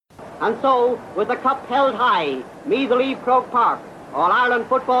And so, with the cup held high, Meath leave Croke Park, All-Ireland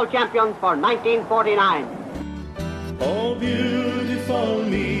football champions for 1949. Oh, beautiful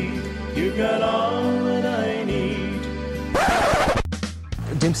Meath, you've got all that I need.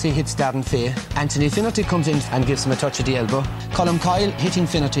 Dempsey hits Darren Fay. Anthony Finnerty comes in and gives him a touch of the elbow. Colm Coyle hitting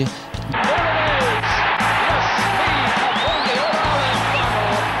Finnerty. They've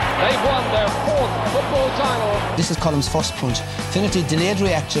won their fourth football title. This is Colm's first punch. Finnerty delayed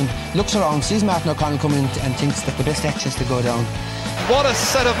reaction, looks around, sees Martin O'Connell coming in and thinks that the best action is to go down. What a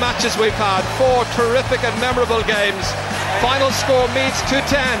set of matches we've had. 4 terrific and memorable games. Final score Meath 2-10,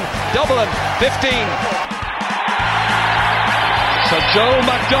 Dublin 15. So Joe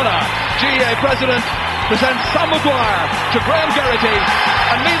McDonough, GA President, presents Sam Maguire to Graham Geraghty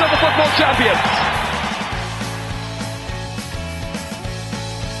and Meath are the football champions.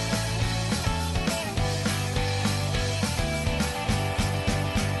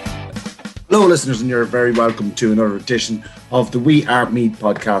 Hello listeners, and you're very welcome to another edition of the We Are Meath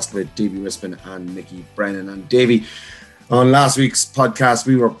podcast with Davy Wispin and Mickey Brennan. And Davy, on last week's podcast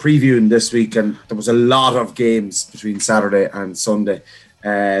we were previewing this week, and there was a lot of games between Saturday and Sunday.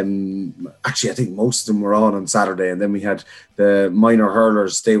 Actually I think most of them were on Saturday, and then we had the minor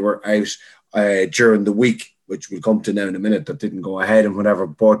hurlers. They were out during the week, which we'll come to now in a minute, that didn't go ahead and whatever.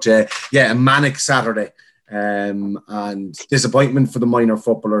 But a manic Saturday, and disappointment for the minor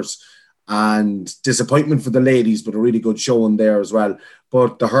footballers and disappointment for the ladies, but a really good showing there as well.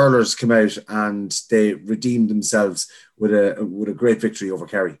 But the hurlers came out and they redeemed themselves with a great victory over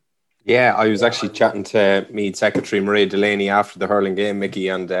Kerry. Yeah, I was actually chatting to Meath Secretary Maria Delaney after the hurling game, Mickey,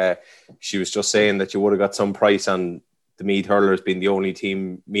 and she was just saying that you would have got some price on the Meath hurlers being the only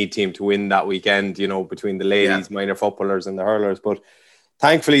Meath team to win that weekend, you know, between the ladies, minor footballers and the hurlers. But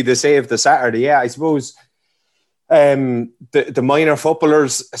thankfully they saved the Saturday. Yeah, I suppose the minor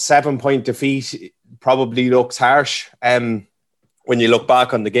footballers' 7-point defeat probably looks harsh. When you look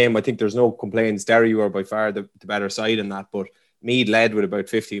back on the game, I think there's no complaints. Derry were by far the better side in that, but Meath led with about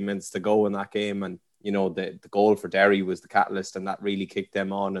 15 minutes to go in that game, and you know the goal for Derry was the catalyst, and that really kicked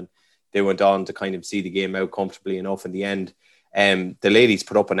them on, and they went on to kind of see the game out comfortably enough in the end. The ladies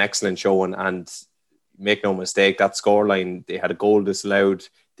put up an excellent showing, and make no mistake, that scoreline, they had a goal disallowed,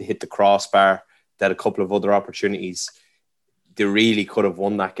 they hit the crossbar, they had a couple of other opportunities. They really could have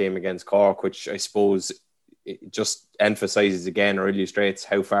won that game against Cork, which I suppose it just emphasises again or illustrates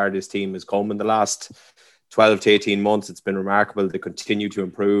how far this team has come in the last 12 to 18 months. It's been remarkable. They continue to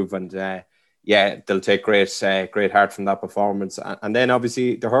improve, and they'll take great heart from that performance. And then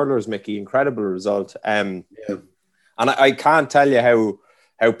obviously the hurlers, Mickey, incredible result. And I can't tell you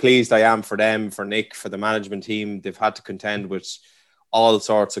how pleased I am for them, for Nick, for the management team. They've had to contend with all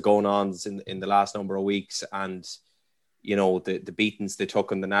sorts of going-ons in the last number of weeks, and you know the beatings they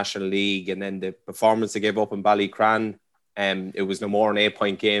took in the National League, and then the performance they gave up in Ballycran. It was no more an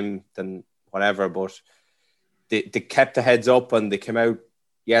 8-point game than whatever, but they kept the heads up, and they came out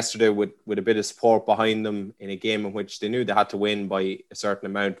yesterday with a bit of support behind them in a game in which they knew they had to win by a certain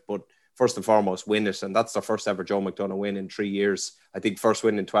amount, but first and foremost win it. And that's their first ever Joe McDonough win in 3 years. I think first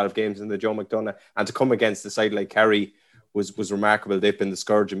win in 12 games in the Joe McDonough, and to come against a side like Kerry was remarkable. They've been the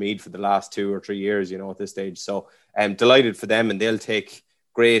scourge of Meath for the last 2 or 3 years, you know, at this stage. So I'm delighted for them, and they'll take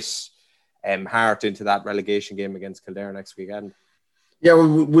great heart into that relegation game against Kildare next weekend. Yeah,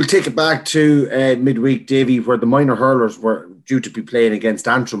 we'll take it back to midweek, Davy, where the minor hurlers were due to be playing against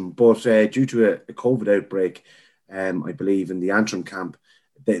Antrim, but due to a COVID outbreak, I believe, in the Antrim camp,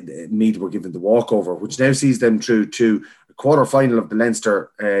 Meath were given the walkover, which now sees them through to a quarter-final of the Leinster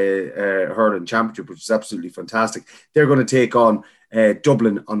Hurling Championship, which is absolutely fantastic. They're going to take on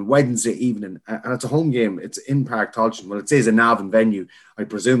Dublin on Wednesday evening, and it's a home game. It's in Park Tolchin. Well, it says a Navan venue. I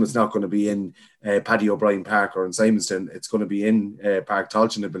presume it's not going to be in Paddy O'Brien Park or in Simonstown. It's going to be in Park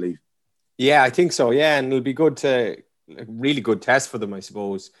Tolchin, I believe. Yeah, I think so. Yeah, and it'll be a really good test for them, I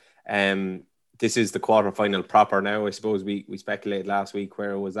suppose. This is the quarter-final proper now. I suppose we speculated last week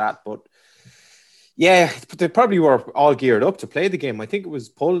where it was at, but yeah, they probably were all geared up to play the game. I think it was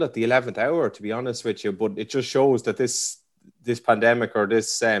pulled at the 11th hour, to be honest with you, but it just shows that this pandemic or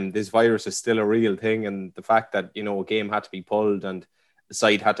this virus is still a real thing, and the fact that, you know, a game had to be pulled and the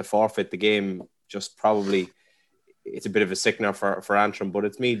side had to forfeit the game, just probably it's a bit of a sickener for Antrim, but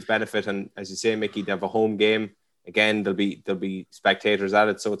it's Meath's benefit, and as you say, Mickey, they have a home game. Again, there'll be spectators at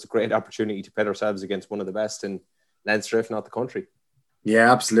it, so it's a great opportunity to pit ourselves against one of the best in Leinster, if not the country.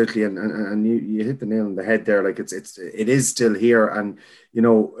 Yeah, absolutely, and you hit the nail on the head there. Like it is still here, and you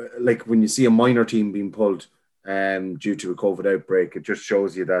know, like when you see a minor team being pulled, due to a COVID outbreak. It just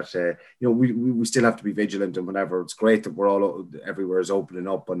shows you that we still have to be vigilant, and whenever it's great that everywhere is opening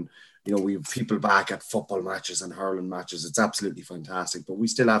up, and we have people back at football matches and hurling matches. It's absolutely fantastic, but we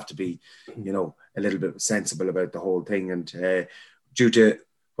still have to be a little bit sensible about the whole thing. And due to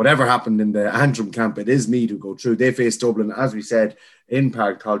whatever happened in the Antrim camp, it is Meath who go through. They face Dublin, as we said, in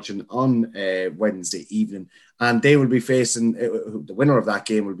Park Colchin on Wednesday evening, and they will be facing the winner of that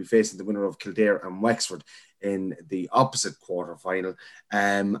game will be facing the winner of Kildare and Wexford in the opposite quarter-final.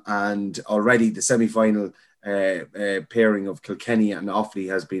 And already the semi-final pairing of Kilkenny and Offaly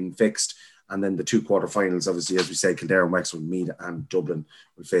has been fixed. And then the two quarterfinals, obviously, as we said, Kildare and Wexford, Meath and Dublin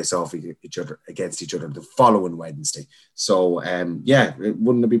will face off against each other the following Wednesday. So,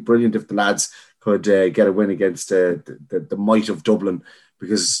 wouldn't it be brilliant if the lads could get a win against the might of Dublin?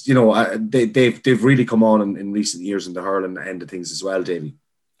 Because, they've really come on in recent years in the hurling end of things as well, Davy.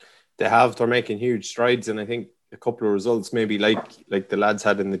 They have. They're making huge strides, and I think a couple of results, maybe like the lads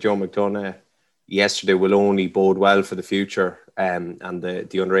had in the Joe McDonagh yesterday, will only bode well for the future, and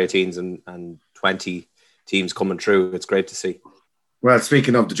the under 18s and 20 teams coming through. It's great to see. Well,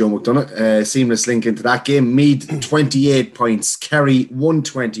 speaking of the Joe McDonagh, seamless link into that game. Meath 28 points, Kerry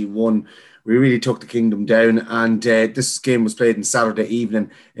 121. We really took the kingdom down, and this game was played on Saturday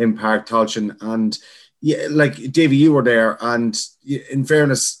evening in Park Colchin. And yeah, like Davy, you were there, and in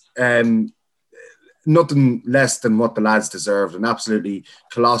fairness, nothing less than what the lads deserved. An absolutely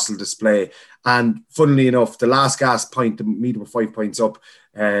colossal display. And funnily enough, the last gasp point, the Meath were 5 points up,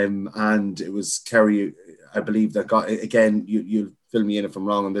 and it was Kerry, I believe, that got, again, you'll fill me in if I'm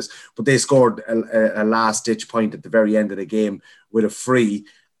wrong on this, but they scored a last-ditch point at the very end of the game with a free.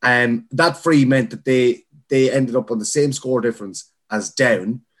 And that free meant that they ended up on the same score difference as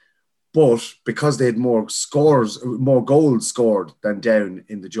Down, but because they had more goals scored than Down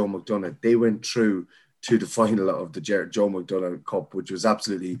in the Joe McDonagh, they went through to the final of the Joe McDonagh Cup, which was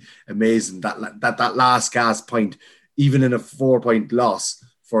absolutely amazing. That last gasp point, even in a 4-point loss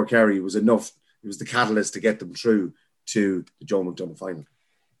for Kerry, was enough. It was the catalyst to get them through to the Joe McDonagh final.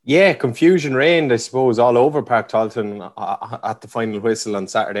 Yeah, confusion reigned, I suppose, all over Park Colchin at the final whistle on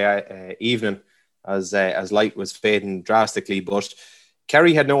Saturday evening as light was fading drastically. But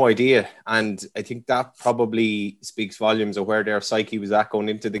Kerry had no idea, and I think that probably speaks volumes of where their psyche was at going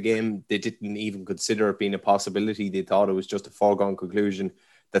into the game. They didn't even consider it being a possibility. They thought it was just a foregone conclusion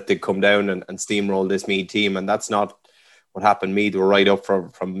that they'd come down and steamroll this Meath team, and that's not what happened. Meath were right up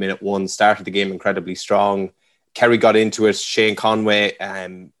from minute one, started the game incredibly strong. Kerry got into it. Shane Conway,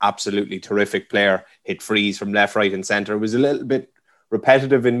 absolutely terrific player, hit frees from left, right and centre. It was a little bit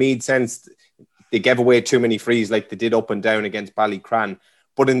repetitive in Meath's sense. They gave away too many frees like they did up and down against Ballycran.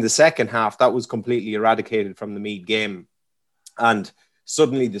 But in the second half, that was completely eradicated from the Meath game. And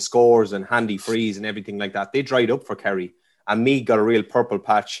suddenly the scores and handy frees and everything like that, they dried up for Kerry. And Meath got a real purple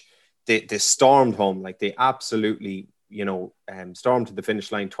patch. They stormed home. Like they absolutely, stormed to the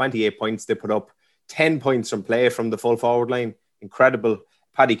finish line. 28 points they put up. 10 points from play from the full forward line. Incredible.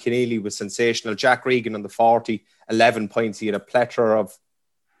 Paddy Keneally was sensational. Jack Regan on the 40, 11 points. He had a plethora of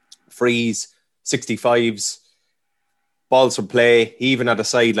frees, 65s, balls from play. He even had a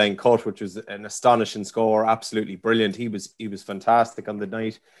sideline cut, which was an astonishing score. Absolutely brilliant. He was fantastic on the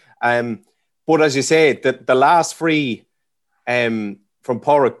night. But as you say, the last free from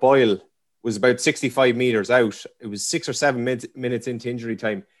Pádraig Boyle was about 65 metres out. It was 6 or 7 minutes into injury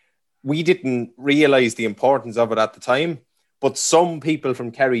time. We didn't realise the importance of it at the time, but some people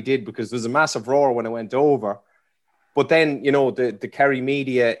from Kerry did, because there was a massive roar when it went over. But then, the Kerry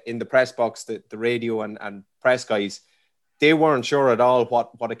media in the press box, the radio and press guys, they weren't sure at all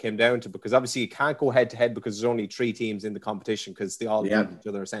what it came down to, because obviously you can't go head-to-head because there's only 3 teams in the competition because they all beat each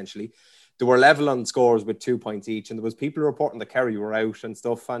other, essentially. They were level on scores with 2 points each, and there was people reporting that Kerry were out and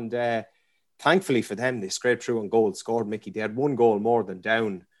stuff, and thankfully for them, they scraped through on goals scored, Mickey. They had 1 goal more than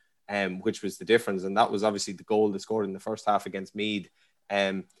Down, which was the difference, and that was obviously the goal they scored in the first half against Meath.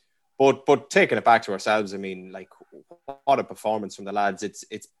 But taking it back to ourselves, I mean, like, what a performance from the lads.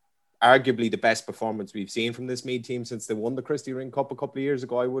 It's arguably the best performance we've seen from this Meath team since they won the Christy Ring Cup a couple of years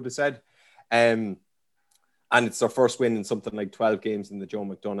ago, I would have said. And it's their first win in something like 12 games in the Joe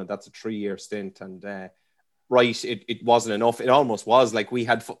McDonagh. That's a 3-year stint, and it wasn't enough. It almost was. Like, we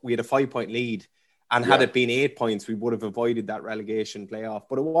had a 5-point lead, and had it been 8 points, we would have avoided that relegation playoff.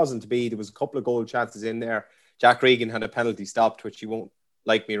 But it wasn't to be. There was a couple of goal chances in there. Jack Regan had a penalty stopped, which you won't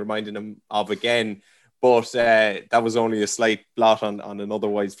like me reminding him of again. But that was only a slight blot on an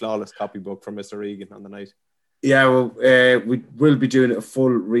otherwise flawless copybook from Mr. Regan on the night. Yeah, well, we will be doing a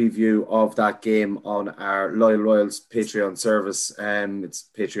full review of that game on our Loyal Royals Patreon service. It's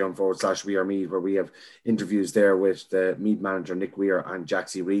Patreon.com/We Are Meath, where we have interviews there with the Meath manager Nick Weir and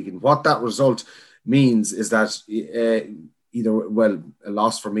Jaxie Regan. What that result means is that a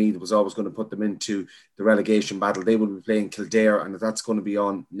loss for Meath was always going to put them into the relegation battle. They will be playing Kildare, and that's going to be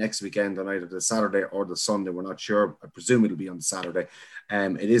on next weekend on either the Saturday or the Sunday. We're not sure. I presume it'll be on the Saturday.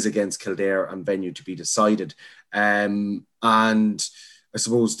 It is against Kildare and venue to be decided. And I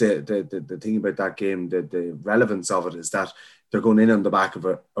suppose the thing about that game, the relevance of it is that they're going in on the back of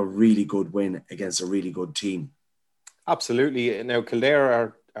a really good win against a really good team. Absolutely. Now, Kildare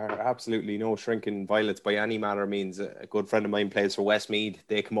are absolutely no shrinking violets by any manner of means. A good friend of mine plays for Westmeath.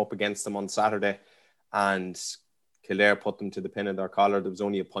 They come up against them on Saturday, and Kildare put them to the pin of their collar. There was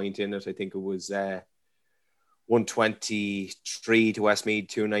only a point in it. I think it was 123 to Westmeath,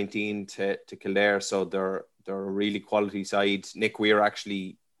 219 to Kildare. So they're a really quality side. Nick Weir,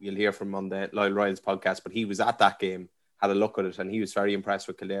 actually, you'll hear from on the Loyal Royals podcast, but he was at that game, had a look at it, and he was very impressed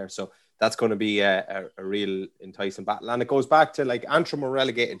with Kildare. So that's going to be a real enticing battle. And it goes back to, like, Antrim were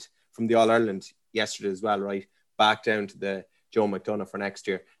relegated from the All-Ireland yesterday as well, right? Back down to the Joe McDonagh for next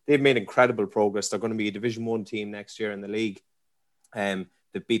year. They've made incredible progress. They're going to be a Division 1 team next year in the league. They've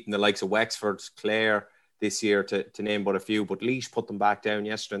beaten the likes of Wexford, Clare this year, to name but a few. But Laois put them back down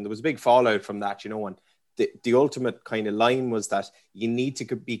yesterday, and there was a big fallout from that, and the ultimate kind of line was that you need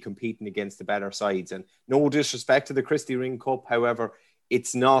to be competing against the better sides. And no disrespect to the Christy Ring Cup, however,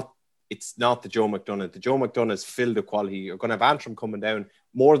 it's not the Joe McDonagh. The Joe McDonagh's filled with quality. You're going to have Antrim coming down,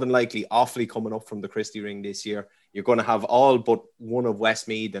 more than likely Offaly coming up from the Christy Ring this year. You're going to have all but one of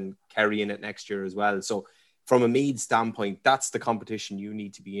Westmeath and Kerry in it next year as well. So from a Meath standpoint, that's the competition you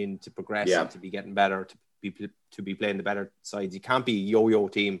need to be in to progress and to be getting better, to be playing the better sides. You can't be a yo-yo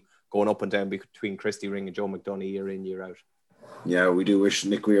team going up and down between Christy Ring and Joe McDonagh year in, year out. Yeah, we do wish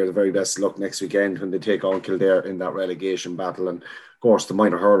Nick Weir the very best luck next weekend when they take on Kildare in that relegation battle. And, of course, the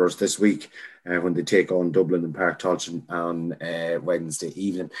minor hurlers this week when they take on Dublin and Park Tolchin on Wednesday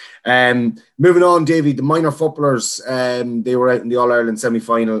evening. Moving on, Davy, the minor footballers, they were out in the All-Ireland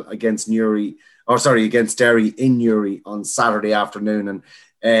semi-final against Derry in Newry on Saturday afternoon,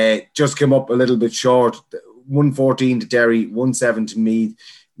 and just came up a little bit short. 114 to Derry, 1-7 to Meath.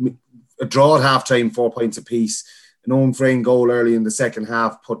 A draw at half-time, 4 points apiece. An Owen Frayne goal early in the second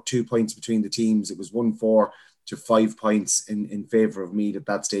half put 2 points between the teams. It was 1-4 to 5 points in favour of Meath at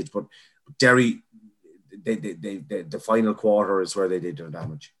that stage. But Derry, the final quarter is where they did their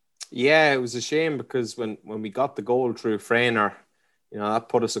damage. Yeah, it was a shame because when we got the goal through Frayner, that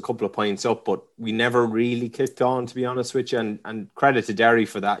put us a couple of points up, but we never really kicked on, to be honest with you. And credit to Derry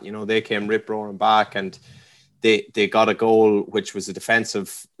for that. They came rip-roaring back, and they got a goal, which was a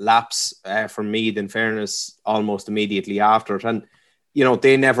defensive lapse from Meath, in fairness, almost immediately after it. And,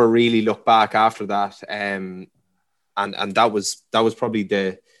 they never really looked back after that. And that was probably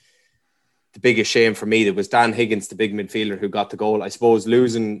the biggest shame for me. It was Dan Higgins, the big midfielder, who got the goal. I suppose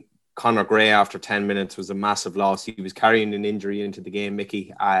losing Conor Gray after 10 minutes was a massive loss. He was carrying an injury into the game,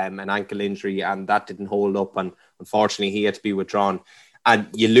 Mickey, an ankle injury, and that didn't hold up. And unfortunately, he had to be withdrawn. And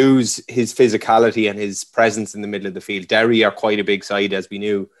you lose his physicality and his presence in the middle of the field. Derry are quite a big side, as we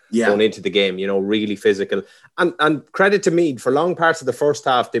knew, going into the game, really physical. And credit to Meath, for long parts of the first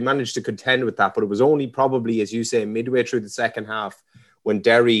half, they managed to contend with that. But it was only probably, as you say, midway through the second half when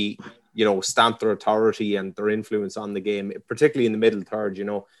Derry, stamped their authority and their influence on the game, particularly in the middle third.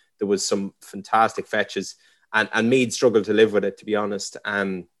 There was some fantastic fetches. And Meath struggled to live with it, to be honest.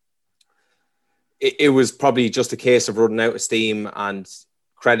 It was probably just a case of running out of steam, and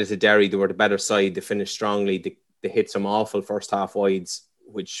credit to Derry, they were the better side. They finished strongly. They hit some awful first half wides,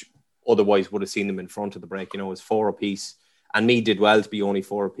 which otherwise would have seen them in front of the break. It was 4 apiece, and Meath did well to be only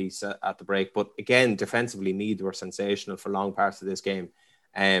 4 apiece at the break. But again, defensively, Meath were sensational for long parts of this game.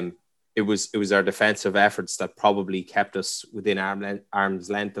 It was our defensive efforts that probably kept us within arm's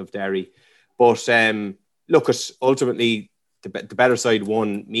length of Derry. But ultimately, the better side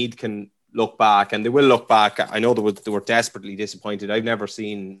won. Meath can look back, and they will look back. I know they were desperately disappointed. I've never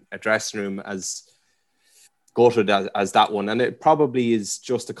seen a dressing room as gutted as that one, and it probably is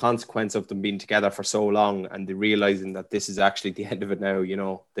just a consequence of them being together for so long and they realizing that this is actually the end of it now.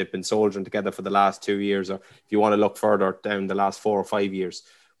 They've been soldiering together for the last 2 years, or if you want to look further down, the last 4 or 5 years.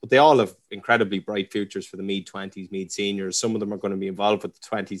 But they all have incredibly bright futures for the Meath 20s, Meath seniors. Some of them are going to be involved with the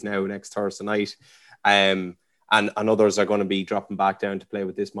 20s now next Thursday night. And others are going to be dropping back down to play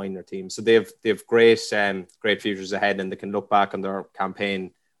with this minor team. So they've great futures ahead, and they can look back on their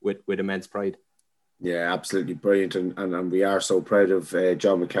campaign with immense pride. Yeah, absolutely brilliant. And we are so proud of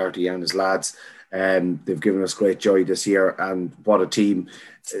John McCarthy and his lads. They've given us great joy this year, and what a team.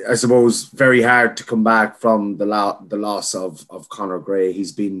 I suppose very hard to come back from the loss of Conor Gray.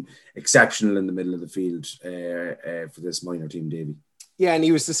 He's been exceptional in the middle of the field for this minor team, Davy. Yeah, and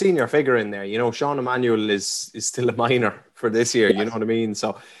he was the senior figure in there. You know, Sean Emanuel is still a minor for this year, you know what I mean?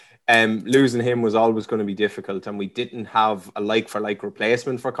 So losing him was always going to be difficult, and we didn't have a like-for-like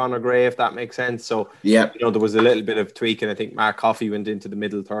replacement for Conor Gray, if that makes sense. So, you know, there was a little bit of tweaking. I think Mark Coffey went into the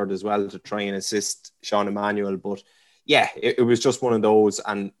middle third as well to try and assist Sean Emanuel. But, yeah, it was just one of those.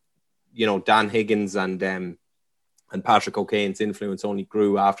 And, you know, Dan Higgins and Patrick O'Kane's influence only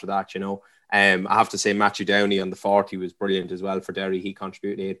grew after that, you know. I have to say Matthew Downey on the 40 was brilliant as well for Derry. He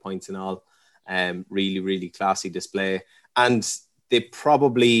contributed 8 points in all. Really, really classy display. And they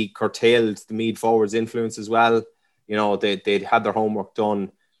probably curtailed the Meath forwards' influence as well. You know, they had their homework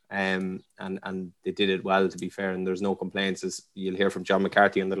done and they did it well, to be fair. And there's no complaints, as you'll hear from John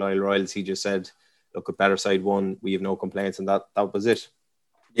McCarthy on the Loyal Royals. He just said, look, at better side won, we have no complaints. And that was it.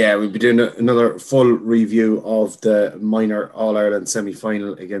 Yeah, we'll be doing another full review of the minor All-Ireland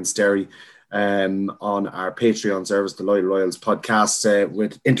semi-final against Derry on our Patreon service, the Loyal Royals podcast,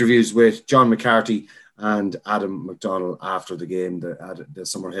 with interviews with John McCarthy and Adam McDonnell after the game, the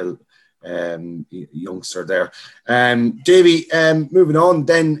Summerhill youngster there. Davy, moving on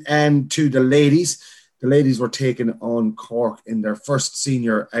then to the ladies. The ladies were taking on Cork in their first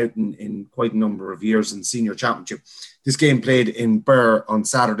senior outing in quite a number of years in senior championship. This game played in Birr on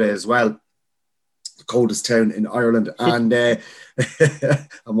Saturday as well, the coldest town in Ireland. And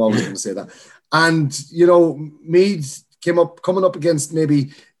I'm always going to say that. And, you know, Meath coming up against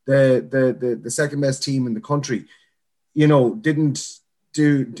maybe the second best team in the country, you know, didn't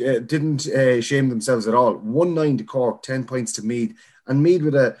shame themselves at all. 1-9 to Cork, 10 points to Meath, and Meath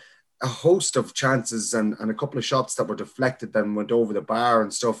with a host of chances and a couple of shots that were deflected then went over the bar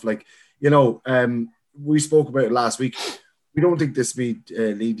and stuff. Like, you know, we spoke about it last week. We don't think this Meath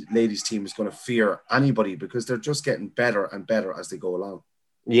ladies team is going to fear anybody because they're just getting better and better as they go along.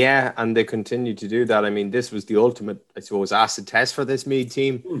 Yeah, and they continue to do that. I mean, this was the ultimate, I suppose, acid test for this Meath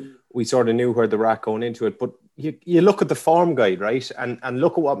team. We sort of knew where they were at going into it, but you look at the form guide, right? And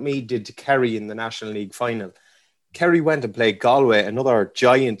look at what Meath did to Kerry in the National League final. Kerry went and played Galway, another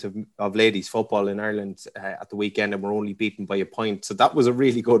giant of ladies football in Ireland at the weekend, and were only beaten by a point. So that was a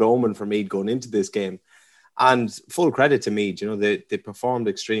really good omen for Meath going into this game. And full credit to Meath, you know, they performed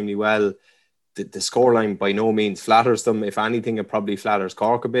extremely well. The scoreline by no means flatters them. If anything, it probably flatters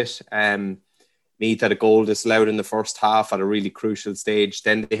Cork a bit. Meath had a goal disallowed in the first half at a really crucial stage.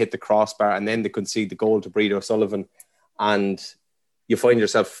 Then they hit the crossbar and then they concede the goal to Breed O'Sullivan. And you find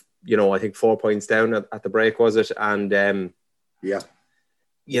yourself, you know, I think 4 points down at the break, was it? And,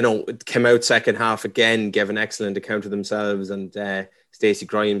 you know, it came out second half again, gave an excellent account of themselves. And Stacey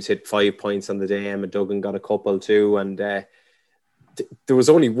Grimes hit 5 points on the day. Emma Duggan got a couple too. And there was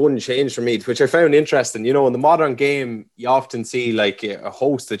only one change for Meath, which I found interesting. You know, in the modern game, you often see like a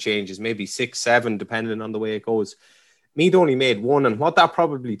host of changes, maybe 6, 7, depending on the way it goes. Meath only made one. And what that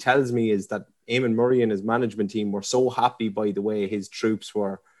probably tells me is that Eamon Murray and his management team were so happy by the way his troops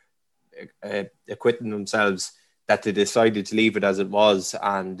were acquitting themselves that they decided to leave it as it was.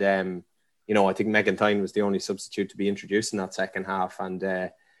 And, you know, I think Megan Tyne was the only substitute to be introduced in that second half.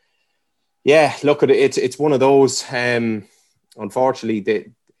 And, yeah, look at it. It's one of those... unfortunately,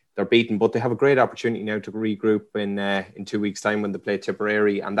 they're beaten, but they have a great opportunity now to regroup in 2 weeks' time when they play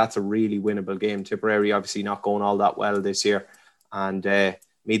Tipperary, and that's a really winnable game. Tipperary obviously not going all that well this year, and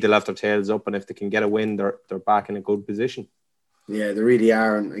Meath will have their tails up, and if they can get a win, they're back in a good position. Yeah, they really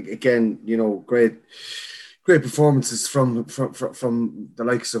are, and again, you know, great performances from the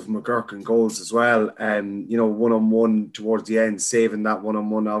likes of McGurk and goals as well. You know, 1-on-1 towards the end, saving that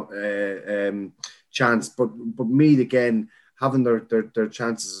 1-on-1 chance, but Meath again having their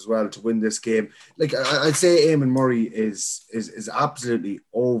chances as well to win this game. Like I'd say Eamon Murray is absolutely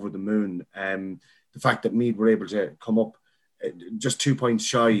over the moon. The fact that Meath were able to come up just 2 points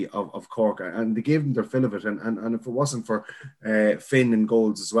shy of Cork, and they gave them their fill of it. And if it wasn't for Finn and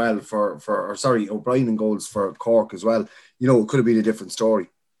goals as well, O'Brien and goals for Cork as well, you know, it could have been a different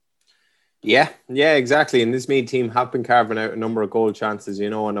story. Yeah, exactly. And this Meath team have been carving out a number of goal chances, you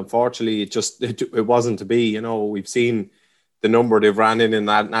know, and unfortunately it wasn't to be. You know, we've seen the number they've ran in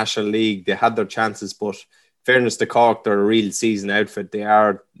that National League. They had their chances, but fairness to Cork, they're a real season outfit. They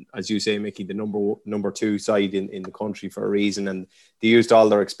are, as you say, Mickey, the number 2 side in the country for a reason, and they used all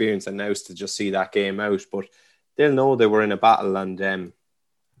their experience and nous to just see that game out. But they'll know they were in a battle, and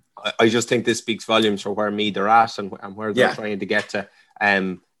I just think this speaks volumes for where Meath are at and where they're trying to get to.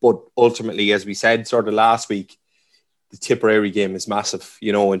 But ultimately, as we said sort of last week, the Tipperary game is massive,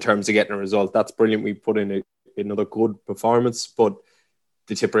 you know, in terms of getting a result. That's brilliant. We put in another good performance, but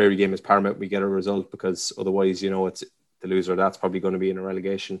the Tipperary game is paramount. We get a result, because otherwise, you know, it's the loser. That's probably going to be in a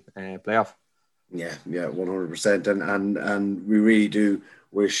relegation playoff. Yeah, 100%. And we really do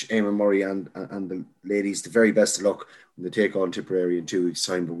wish Eamon Murray and the ladies the very best of luck when they take on Tipperary in 2 weeks'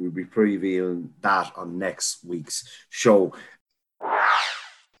 time. But we'll be previewing that on next week's show.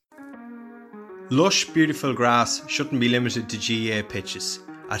 Lush, beautiful grass shouldn't be limited to GAA pitches.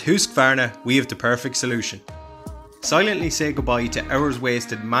 At Husqvarna, we have the perfect solution. Silently say goodbye to hours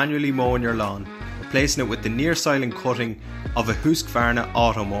wasted manually mowing your lawn, replacing it with the near-silent cutting of a Husqvarna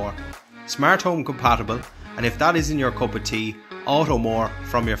Automower. Smart home compatible, and if that isn't your cup of tea, Automower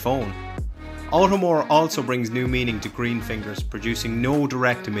from your phone. Automower also brings new meaning to green fingers, producing no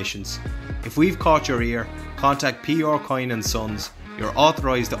direct emissions. If we've caught your ear, contact PR Coyne & Sons, your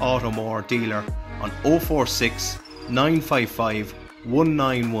authorised Automower dealer, on 046 955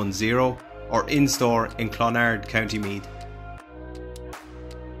 1910 or in-store in Clonard, County Meath.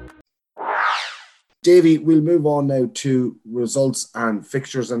 Davy, we'll move on now to results and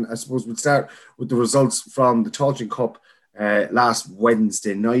fixtures, and I suppose we'll start with the results from the Tailteann Cup last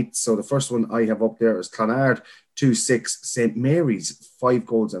Wednesday night. So the first one I have up there is Clonard 2-6, St. Mary's 5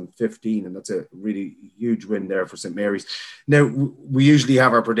 goals and 15, and that's a really huge win there for St. Mary's. Now, we usually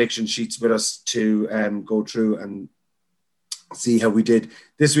have our prediction sheets with us to go through and see how we did.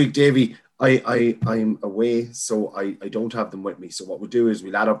 This week, Davy, I'm away, so I don't have them with me. So what we'll do is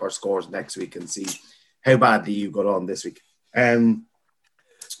we'll add up our scores next week and see how badly you got on this week.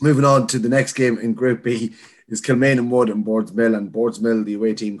 Moving on to the next game in Group B is Kilmainham Wood and Boardsmill. And Boardsmill, the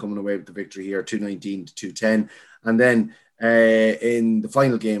away team, coming away with the victory here, 219 to 210. And then in the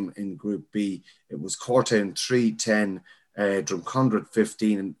final game in Group B, it was Cortown 3-10, Drumcondra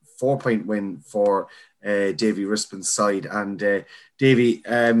 15, and 4-point win for Davy Rispin's side. And Davy,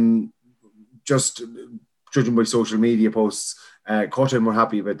 just judging by social media posts, Cortown were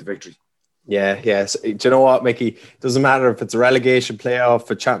happy about the victory. Yeah. So, do you know what, Mickey? Doesn't matter if it's a relegation playoff,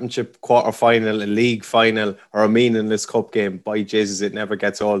 a championship quarter final, a league final, or a meaningless cup game. By Jesus, it never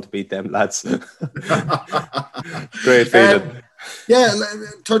gets old to beat them lads. Great feeling.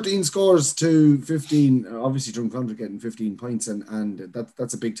 13 scores to 15. Obviously, Drumcondra getting 15 points, and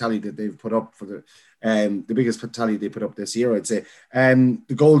that's a big tally that they've put up for the biggest tally they put up this year, I'd say.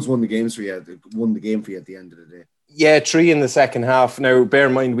 The goals won the game for you at the end of the day. Yeah, 3 in the second half. Now, bear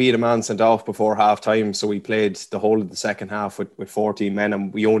in mind, we had a man sent off before half-time, so we played the whole of the second half with 14 men,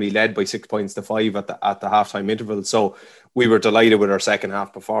 and we only led by 6 points to 5 at the half-time interval. So we were delighted with our second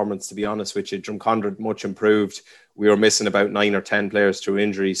half performance, to be honest with you. Drumcondra much improved. We were missing about 9 or 10 players through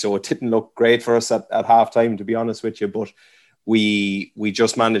injury, so it didn't look great for us at half-time, to be honest with you, but we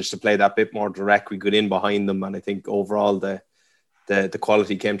just managed to play that bit more direct. We got in behind them, and I think overall the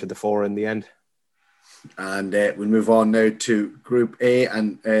quality came to the fore in the end. And we'll move on now to Group A,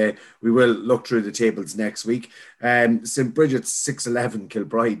 and we will look through the tables next week. St. Bridget's 6-11,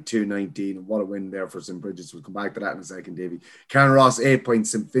 Kilbride 2-19, and what a win there for St. Bridget's. We'll come back to that in a second, Davy. Carnaross 8 points,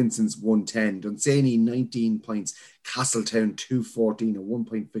 St. Vincent's 110, Dunsany 19 points, Castletown 214, a 1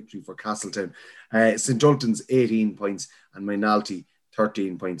 point victory for Castletown. St. Ultan's 18 points, and Moynalty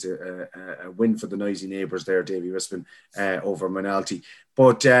 13 points, a win for the noisy neighbours there, Davy Rispin, over Moynalty.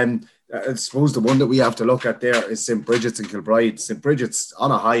 But I suppose the one that we have to look at there is St. Bridget's and Kilbride. St. Bridget's on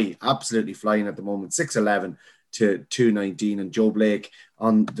a high, absolutely flying at the moment, 6-11 to 2-19, and Joe Blake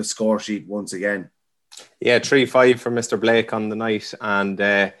on the score sheet once again. Yeah, 3-5 for Mr. Blake on the night, and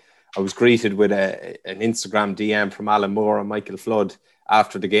I was greeted with an Instagram DM from Alan Moore and Michael Flood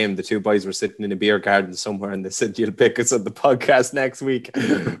after the game. The two boys were sitting in a beer garden somewhere, and they said, "You'll pick us on the podcast next week."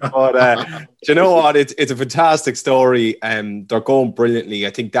 But do you know what? It's a fantastic story. They're going brilliantly. I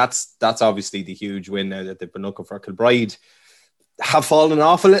think that's obviously the huge win now that they've been looking for. Kilbride have fallen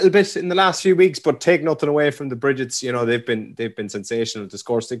off a little bit in the last few weeks, but take nothing away from the Bridgets. You know, they've been sensational to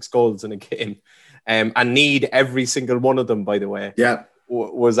score 6 goals in a game, and need every single one of them, by the way. Yeah.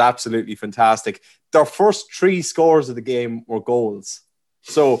 Was absolutely fantastic. Their first 3 scores of the game were goals.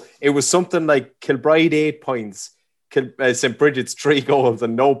 So it was something like Kilbride 8 points, St. Bridget's 3 goals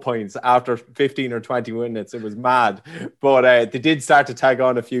and no points after 15 or 20 minutes. It was mad. But they did start to tag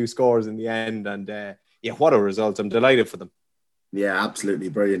on a few scores in the end. And what a result. I'm delighted for them. Yeah, absolutely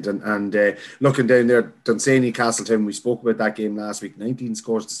brilliant. And looking down there, Dunsany, Castletown, we spoke about that game last week, 19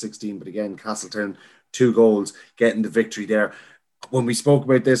 scores to 16. But again, Castletown, 2 goals, getting the victory there. When we spoke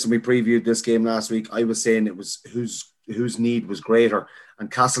about this and we previewed this game last week, I was saying it was whose need was greater. And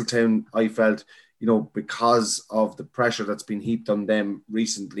Castletown, I felt, you know, because of the pressure that's been heaped on them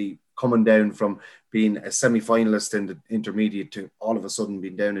recently, coming down from being a semi-finalist in the intermediate to all of a sudden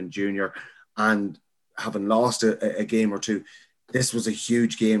being down in junior and having lost a game or two. This was a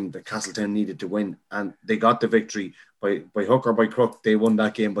huge game that Castletown needed to win, and they got the victory by hook or by crook. They won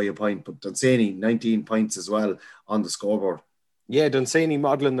that game by a point, but Dunsany 19 points as well on the scoreboard. Yeah, Dunsany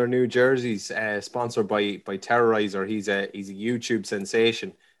modelling their new jerseys, sponsored by Terrorizer. He's a YouTube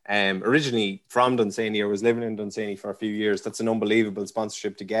sensation. Originally from Dunsany, or was living in Dunsany for a few years. That's an unbelievable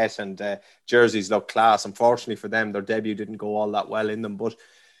sponsorship to get, and jerseys look class. Unfortunately for them, their debut didn't go all that well in them, but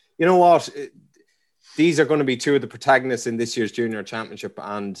you know what? These are going to be two of the protagonists in this year's junior championship,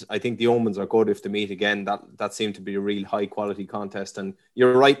 and I think the omens are good if they meet again. That seemed to be a real high quality contest. And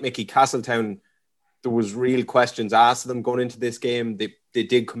you're right, Mickey, Castletown, there was real questions asked of them going into this game. They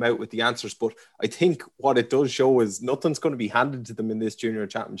did come out with the answers, but I think what it does show is nothing's going to be handed to them in this junior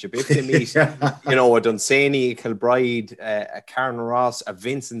championship. If they meet, you know, a Dunsany, a Kilbride, a Karen Ross, a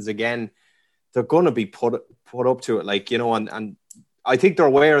Vincent's again, they're going to be put up to it, like, you know, and I think they're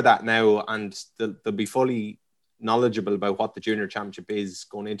aware of that now, and they'll be fully knowledgeable about what the junior championship is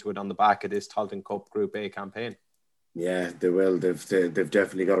going into it on the back of this Tailteann Cup Group A campaign. Yeah, they will. They've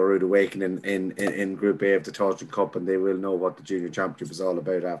definitely got a rude awakening in Group A of the Tailteann Cup, and they will know what the junior championship is all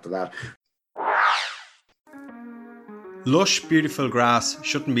about after that. Lush, beautiful grass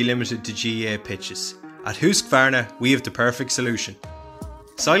shouldn't be limited to GAA pitches. At Husqvarna, we have the perfect solution.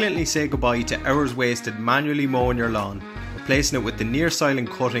 Silently say goodbye to hours wasted manually mowing your lawn, replacing it with the near silent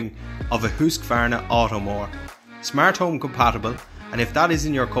cutting of a Husqvarna Automower. Smart home compatible, and if that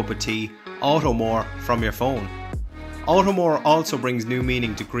isn't your cup of tea, Automower from your phone. Automower also brings new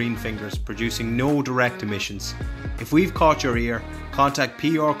meaning to green fingers, producing no direct emissions. If we've caught your ear, contact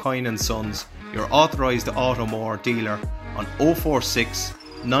PR Coyne & Sons, your authorised Automower dealer, on 046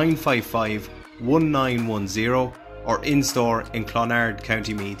 955 1910 or in-store in Clonard,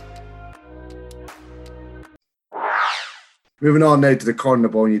 County Meath. Moving on now to the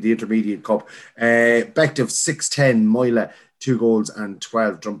Cornabonia, the Intermediate Cup. Bective 6-10, Moyla 2 goals and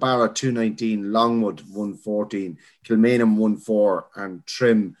 12. Drumbarra 2-19, Longwood 1-14, Kilmainham 1-4, and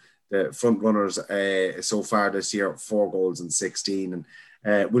Trim, the front runners so far this year, 4 goals and 16.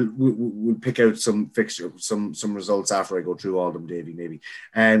 And we'll pick out some results after I go through all of them, Davy, maybe.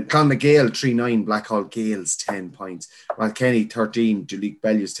 Clonagale 3-9, Blackhall Gales 10 points. Malkenny 13, Duleek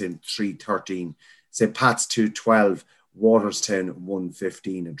Bellewstown 3-13. St. Pat's 2-12, Waterstown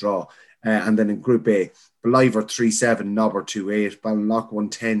 1-15, a draw. And then in Group A, Beliver 3-7, Nobber 2-8, Ballinlough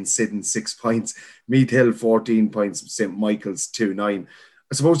 1-10, Sidden 6 points, Meath Hill 14 points, St. Michael's 2-9.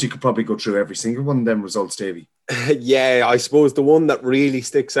 I suppose you could probably go through every single one of them results, Davy. Yeah, I suppose the one that really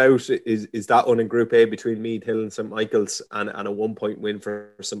sticks out is that one in Group A between Meath Hill and St. Michael's, and a 1-point win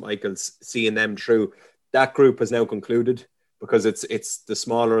for St. Michael's, seeing them through. That group has now concluded because it's the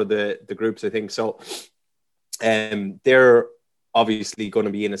smaller of the groups, I think. So they're obviously going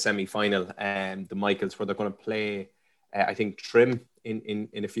to be in a semi-final, the Michaels, where they're going to play, I think, Trim in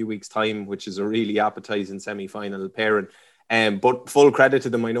a few weeks' time, which is a really appetizing semi-final pairing. But full credit to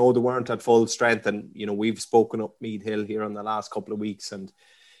them. I know they weren't at full strength, and you know, we've spoken up Meath Hill here on the last couple of weeks, and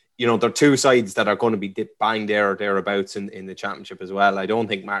you know, they're two sides that are going to be bang there or thereabouts in the championship as well. I don't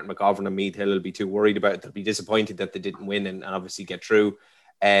think Martin McGovern and Meath Hill will be too worried about it. They'll be disappointed that they didn't win and obviously get through.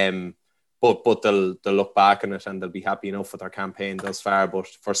 But they'll look back on it and they'll be happy enough with their campaign thus far. But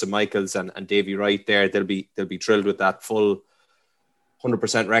for St. Michael's and Davy Wright there, they'll be thrilled with that full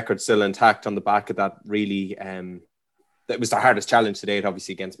 100% record still intact on the back of that. Really, that was their hardest challenge to date,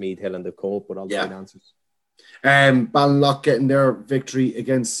 obviously against Meath Hill, and they've come up with all the right answers. Ballinlough getting their victory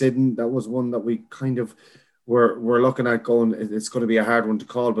against Sidden. That was one that we kind of were looking at going, it's going to be a hard one to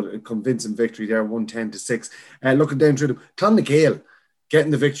call, but a convincing victory there, 110-6. Looking down through them, Clonagale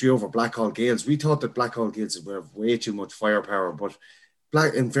getting the victory over Blackhall Gales. We thought that Blackhall Gales were way too much firepower, but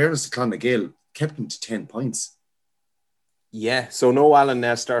in fairness to Clonagale, kept them to 10 points. Yeah, so no Alan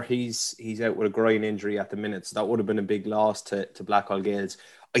Nestor. He's out with a groin injury at the minute, so that would have been a big loss to Blackhall Gales.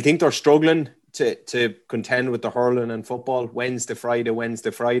 I think they're struggling to contend with the hurling and football. Wednesday,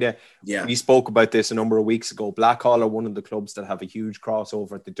 Friday. Yeah. We spoke about this a number of weeks ago. Blackhall are one of the clubs that have a huge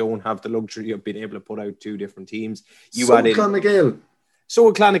crossover. They don't have the luxury of being able to put out two different teams. Clonagale. So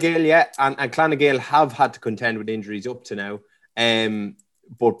with Clonagale, yeah. And Clonagale have had to contend with injuries up to now.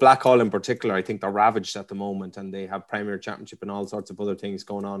 But Blackhall in particular, I think they're ravaged at the moment, and they have Premier Championship and all sorts of other things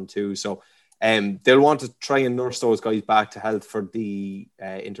going on too. So they'll want to try and nurse those guys back to health for the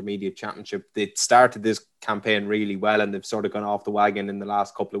Intermediate Championship. They started this campaign really well, and they've sort of gone off the wagon in the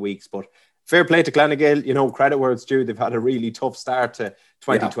last couple of weeks. But fair play to Clonagale, you know, credit where it's due. They've had a really tough start to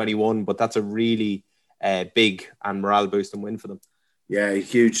 2021, but that's a really big and morale boosting win for them. Yeah, a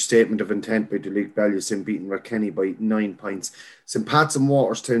huge statement of intent by Duleek Ballyusin beating Rathkenny by 9 points. St. Pat's and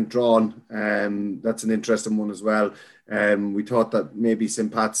Waterstown drawn. That's an interesting one as well. We thought that maybe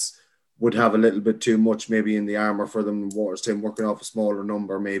St. Pat's would have a little bit too much maybe in the armour for them. Waterstown working off a smaller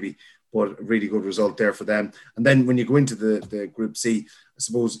number maybe, but a really good result there for them. And then when you go into the Group C, I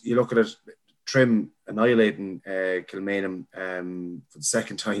suppose you look at it, Trim annihilating Kilmainham for the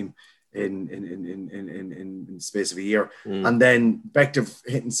second time in the space of a year. And then Bective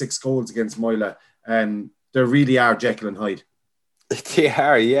hitting 6 goals against Moyla. They really are Jekyll and Hyde. They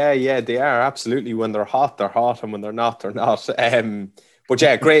are, yeah, they are, absolutely. When they're hot, and when they're not, they're not. But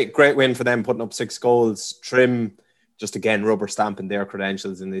yeah, great win for them, putting up 6 goals. Trim, just again, rubber stamping their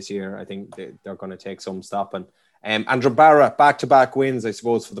credentials in this year. I think they're going to take some stopping. And Drumbarra, back-to-back wins, I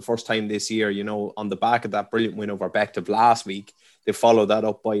suppose, for the first time this year, on the back of that brilliant win over Bective last week. They followed that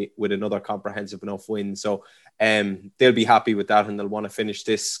up with another comprehensive enough win. So they'll be happy with that, and they'll want to finish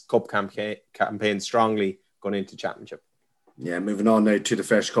this cup campaign strongly going into championship. Yeah, moving on now to the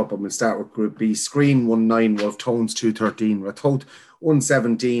Feis Cup. I'm going to start with Group B. Screen 1-9, Wolf Tones 2-13, Ratoath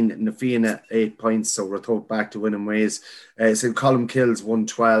 1-17, Na Fianna 8 points, so Ratoath back to winning ways. St. Columkills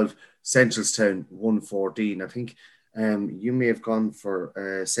 1-12, Centralstown 1-14. I think you may have gone for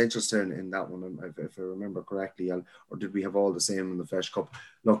Centralstown in that one, if I remember correctly, or did we have all the same in the Feis Cup?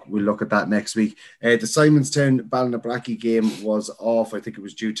 Look, we'll look at that next week. The Simonstown Ballinabrackey game was off. I think it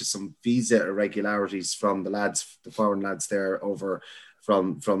was due to some visa irregularities from the foreign lads there over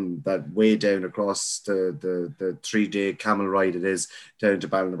from that way down across the 3-day camel ride it is down to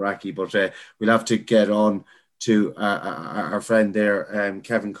Ballinabrackey. But we'll have to get on to our friend there,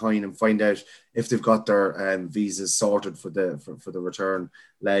 Kevin Coyne, and find out if they've got their visas sorted for the return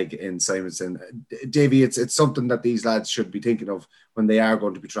leg in Simonstown. Davey, it's something that these lads should be thinking of when they are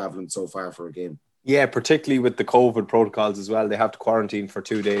going to be travelling so far for a game. Yeah, particularly with the COVID protocols as well. They have to quarantine for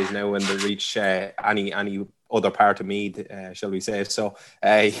 2 days now when they reach any other part of Meath, shall we say. So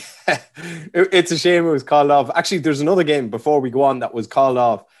it's a shame it was called off. Actually, there's another game before we go on that was called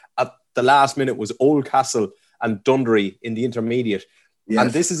off at the last minute. Was Oldcastle and Dundry in the intermediate. Yes.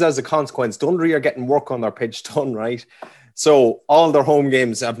 And this is as a consequence. Dundry are getting work on their pitch done, right? So all their home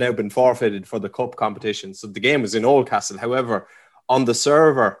games have now been forfeited for the cup competition. So the game was in Oldcastle. However, on the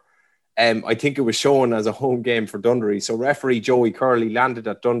server, I think it was shown as a home game for Dundry. So referee Joey Curley landed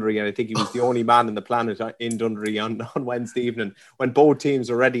at Dundry, and I think he was the only man in the planet in Dundry on Wednesday evening when both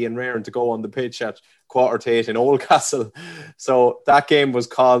teams were ready and raring to go on the pitch at 8:15 in Oldcastle. So that game was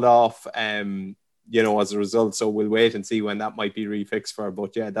called off, as a result. So we'll wait and see when that might be refixed for.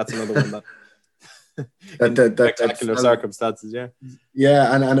 But yeah, that's another one that spectacular circumstances.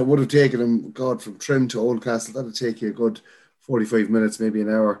 Yeah, and it would have taken him, from Trim to Oldcastle, that'd take you a good 45 minutes, maybe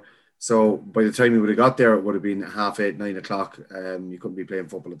an hour. So by the time you would have got there, it would have been 8:30, 9 o'clock. You couldn't be playing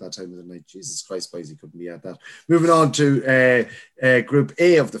football at that time of the night. Jesus Christ, boys, you couldn't be at that. Moving on to Group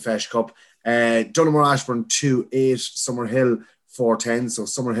A of the Feis Cup. Donaghmore Ashbourne 2-8, Summerhill 4-10. So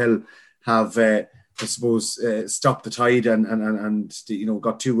Summerhill have, I suppose, stopped the tide and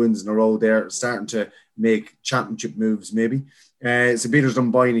got 2 wins in a row there, starting to make championship moves maybe. St. Peter's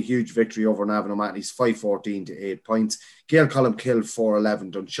Dunboyne, a huge victory over Navan O'Mahony's 5-14 to 8 points. Gael Columkill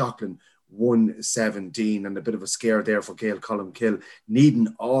 4-11, Dunshaughlin 1-17, and a bit of a scare there for Gael Columkill, needing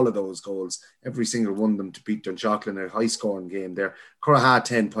all of those goals, every single one of them, to beat Dunshaughlin, a high-scoring game there. Curraha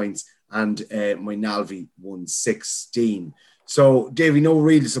 10 points, and Moynalvey 1-16. So, Davey, no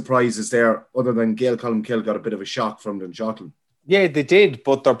real surprises there, other than Gael Columkill got a bit of a shock from Dunshaughlin. Yeah, they did,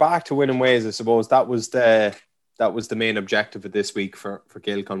 but they're back to winning ways, I suppose. That was the main objective of this week for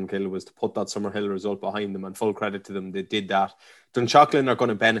Gael Columkill, was to put that Summerhill result behind them, and full credit to them, they did that. Dunshaughlin are going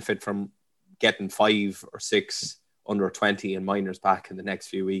to benefit from getting 5 or 6 under 20 and minors back in the next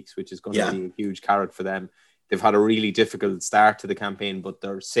few weeks, which is going to be a huge carrot for them. They've had a really difficult start to the campaign, but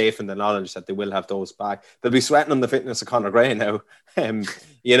they're safe in the knowledge that they will have those back. They'll be sweating on the fitness of Conor Gray now.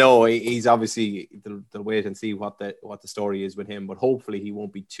 He's obviously, they'll wait and see what the story is with him, but hopefully he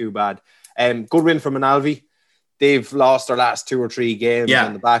won't be too bad. Good win for Moynalvey. They've lost their last 2 or 3 games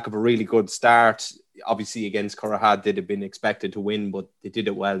on the back of a really good start. Obviously, against Curraha, they'd have been expected to win, but they did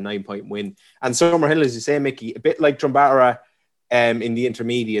it well, 9-point win. And Summerhill, as you say, Mickey, a bit like Drumbarra in the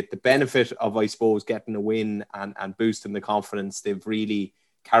intermediate, the benefit of, I suppose, getting a win and boosting the confidence, they've really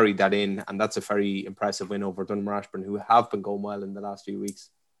carried that in. And that's a very impressive win over Donaghmore Ashbourne, who have been going well in the last few weeks.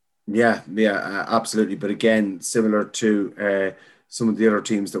 Yeah, absolutely. But again, similar to some of the other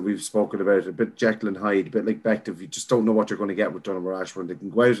teams that we've spoken about, a bit Jekyll and Hyde, a bit like Bective. You just don't know what you're going to get with Donegal Ashburn. They can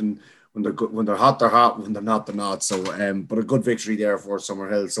go out and when they're good, when they're hot, they're hot. When they're not, they're not. So, but a good victory there for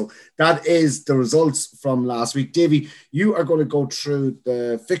Summerhill. So that is the results from last week. Davy, you are going to go through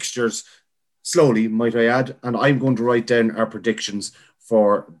the fixtures slowly, might I add, and I'm going to write down our predictions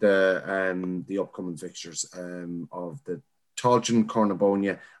for the upcoming fixtures of the Tailteann,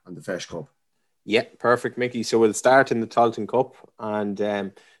 Cornabonia, and the Feis Cup. Yeah, perfect, Mickey. So we'll start in the Tailteann Cup, and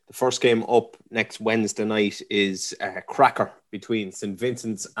the first game up next Wednesday night is a cracker between St.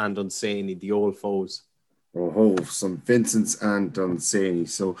 Vincent's and Dunsany, the old foes. Oh, St. Vincent's and Dunsany.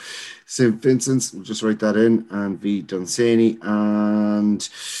 So St. Vincent's, we'll just write that in, and v Dunsany. And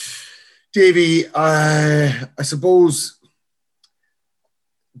Davy, I suppose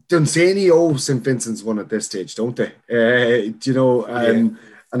Dunsany owe St. Vincent's one at this stage, don't they?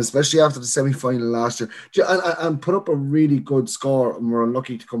 And especially after the semi-final last year, and put up a really good score, and we're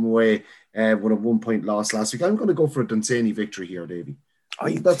unlucky to come away with a 1 point loss last week. I'm going to go for a Dunsany victory here, Davy.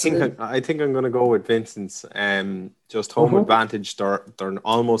 I think I'm going to go with Vincent's. Just home advantage. They're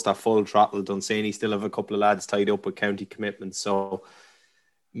almost at full throttle. Dunsany still have a couple of lads tied up with county commitments, so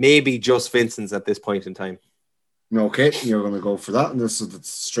maybe just Vincent's at this point in time. Okay, you're going to go for that, and this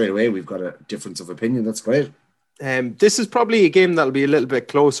straight away we've got a difference of opinion. That's great. This is probably a game that'll be a little bit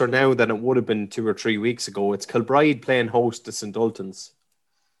closer now than it would have been 2 or 3 weeks ago. It's Kilbride playing host to St. Ultans.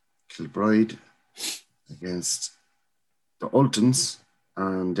 Kilbride against the Ultans,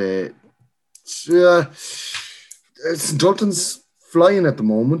 and St. Ultans flying at the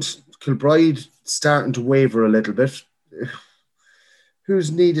moment. Kilbride starting to waver a little bit.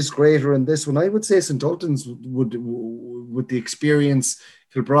 Whose need is greater in this one? I would say St. Ultans would with the experience.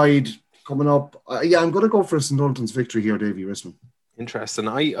 Kilbride coming up. I'm going to go for a St. Ultans victory here, Davy Risman. Interesting.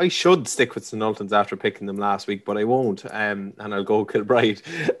 I should stick with St. Ultans after picking them last week, but I won't. And I'll go Kilbride.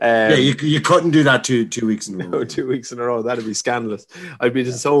 You couldn't do that 2 weeks in a row. No, 2 weeks in a row. That'd be scandalous. I'd be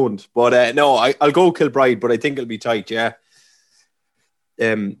disowned. But no, I'll go Kilbride, but I think it'll be tight, yeah.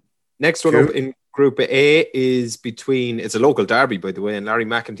 Next one up in Group A is it's a local derby, by the way, and Larry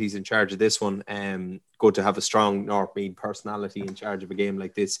McEntee's in charge of this one. Good to have a strong Northmead personality in charge of a game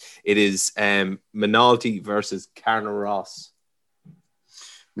like this. It is Minalty versus Carnaross.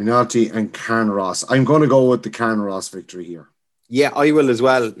 Minalty and Carnaross. I'm going to go with the Carnaross victory here. Yeah, I will as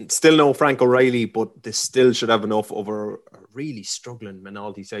well. Still no Frank O'Reilly, but they still should have enough over a really struggling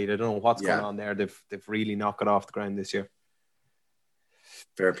Minalty side. I don't know what's going on there. They've really knocked it off the ground this year.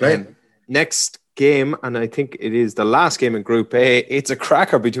 Fair play. Next game, and I think it is the last game in Group A, it's a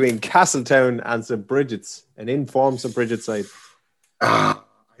cracker between Castletown and St. Bridget's, an informed St. Bridget's side.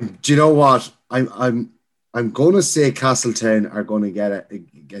 Do you know what? I'm going to say Castletown are going to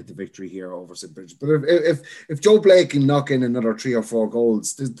get the victory here over St. Bridget's. But if Joe Blake can knock in another 3 or 4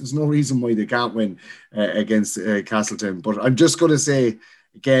 goals, there's no reason why they can't win against Castletown. But I'm just going to say,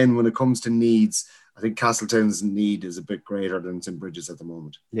 again, when it comes to needs, I think Castletown's need is a bit greater than St. Bridget's at the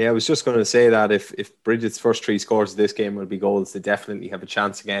moment. Yeah, I was just going to say that if Bridget's first 3 scores of this game will be goals, they definitely have a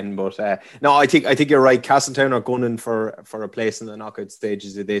chance again. But no, I think you're right. Castletown are gunning for a place in the knockout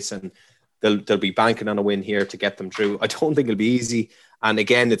stages of this, and they'll be banking on a win here to get them through. I don't think it'll be easy. And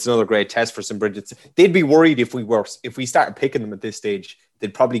again, it's another great test for St. Bridget's. They'd be worried if we started picking them at this stage.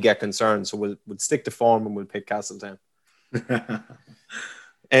 They'd probably get concerned. So we'll stick to form and we'll pick Castletown.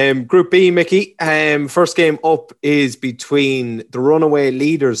 Group B, Mickey. First game up is between the runaway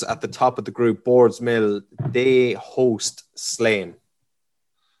leaders at the top of the group, Boardsmill. They host Slane.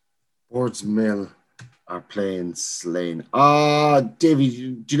 Boardsmill are playing Slane.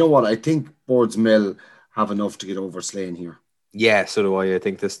 Davy, do you know what? I think Boardsmill have enough to get over Slane here. Yeah, so do I. I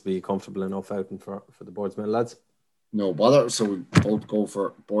think this will be comfortable enough outing for the Boardsmill lads. No bother. So we both go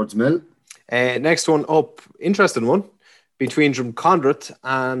for Boardsmill. Next one up, interesting one, between Drumcondra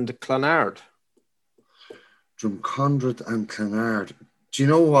and Clonard. Drumcondra and Clonard. Do you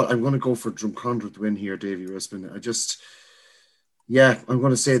know what? I'm going to go for Drumcondra to win here, Davy Rispin. I'm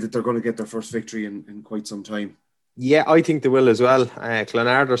going to say that they're going to get their first victory in quite some time. Yeah, I think they will as well.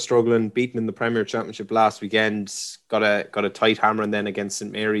 Clonard are struggling, beaten in the Premier Championship last weekend. Got a tight hammering then against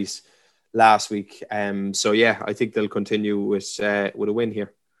St. Mary's last week. So yeah, I think they'll continue with a win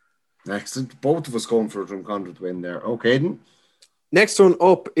here. Excellent. Both of us going for a Drumcondra to win there. Okay, then. Next one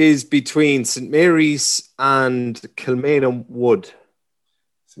up is between St. Mary's and Kilmainham Wood.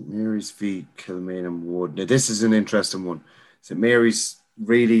 St. Mary's v Kilmainham Wood. Now, this is an interesting one. St. Mary's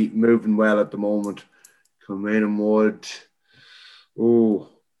really moving well at the moment. Kilmainham Wood. Oh,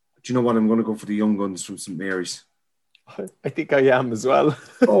 do you know what? I'm going to go for the young guns from St. Mary's. I think I am as well.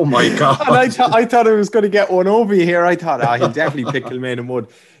 Oh my God. And I thought I was going to get one over you here. I thought, he'll definitely pick Kilmainham Wood.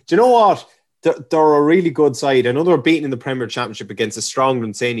 Do you know what? They're a really good side. I know they're beaten in the Premier Championship against a strong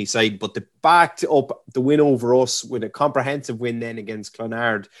Dunsany side, but they backed up the win over us with a comprehensive win then against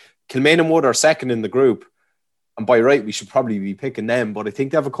Clonard. Kilmainham Wood are second in the group. And by right, we should probably be picking them. But I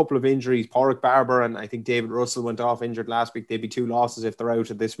think they have a couple of injuries. Porrick Barber and I think David Russell went off injured last week. They'd be 2 losses if they're out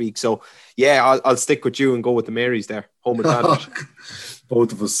of this week. So, yeah, I'll stick with you and go with the Marys there. Home advantage.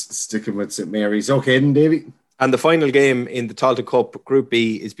 Both of us sticking with St. Mary's. Okay, then, Davy. And the final game in the Tailteann Cup, Group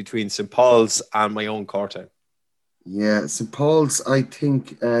B, is between St. Paul's and my own Cortown. Yeah, St. Paul's, I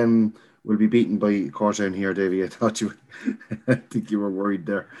think, will be beaten by Cortown here, Davy. I think you were worried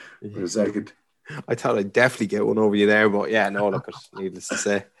there for a second. I thought I'd definitely get one over you there, but yeah, no, look, needless to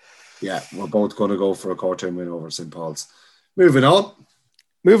say. Yeah, we're both going to go for a Cortown win over St. Paul's. Moving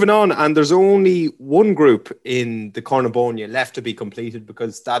on, and there's only one group in the Cornabonia left to be completed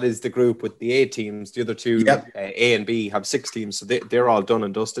because that is the group with the 8 teams. The other two, A and B, have 6 teams, so they're all done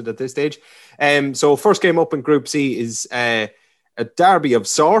and dusted at this stage. So first game up in Group C is a derby of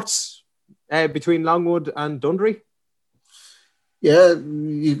sorts between Longwood and Dundry. Yeah,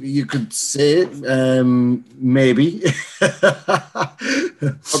 you could say it. Maybe.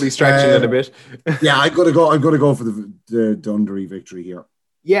 Probably stretching it a bit. Yeah, I'm gonna go for the Dundry victory here.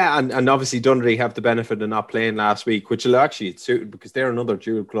 Yeah, and obviously Dundry have the benefit of not playing last week, which will actually suit because they're another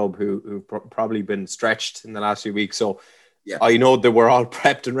dual club who've probably been stretched in the last few weeks. So yeah, I know that we're all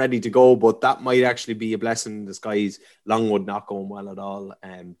prepped and ready to go, but that might actually be a blessing in disguise. Longwood not going well at all,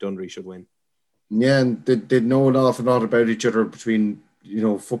 and Dundry should win. Yeah, and they know an awful lot about each other between,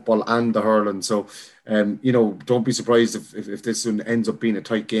 football and the hurling. So, don't be surprised if this one ends up being a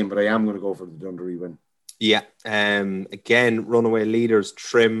tight game, but I am going to go for the Dundry win. Yeah. Again, runaway leaders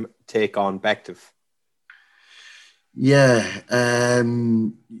Trim take on Bective. Yeah.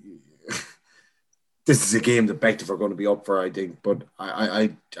 This is a game that Bective are going to be up for, I think, but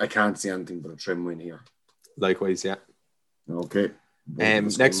I can't see anything but a Trim win here. Likewise, yeah. Okay.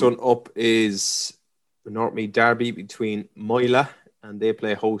 Next one up is the Northmead Derby between Moyla and they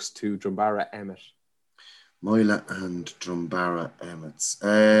play host to Drumbarra Emmet. Moyla and Drumbarra Emmets.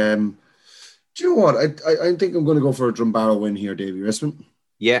 Do you know what? I think I'm going to go for a Drumbarra win here, Davy Risman.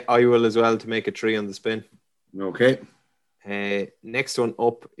 Yeah, I will as well to make a 3 on the spin. Okay. Next one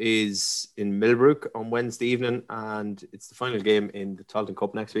up is in Millbrook on Wednesday evening, and it's the final game in the Tailteann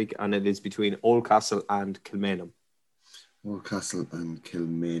Cup next week, and it is between Oldcastle and Kilmainham. Oldcastle and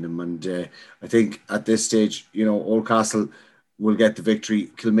Kilmainham, and I think at this stage, Oldcastle will get the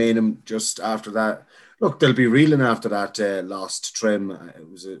victory. Kilmainham just after that. Look, they'll be reeling after that lost Trim. It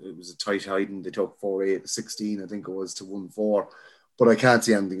was a tight hiding. They took 4-8-16, I think it was, to 1-4. But I can't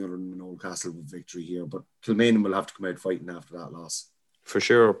see anything other than Oldcastle with victory here. But Kilmainham will have to come out fighting after that loss. For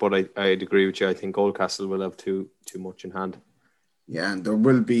sure, but I'd agree with you. I think Oldcastle will have too much in hand. Yeah, and there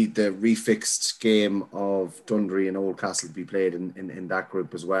will be the refixed game of Dundry and Oldcastle to be played in that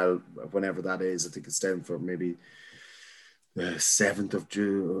group as well, whenever that is. I think it's down for maybe the 7th of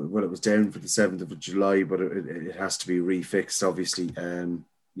June. Well, it was down for the 7th of July, but it has to be refixed, obviously.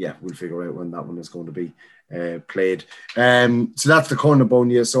 Yeah, we'll figure out when that one is going to be played. So that's the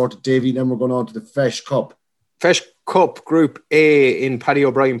Cornabonia sorted, Davy. Then we're going on to the Feis Cup. Feis Cup Group A in Paddy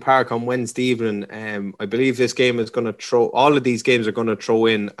O'Brien Park on Wednesday evening. I believe this game is going to all of these games are going to throw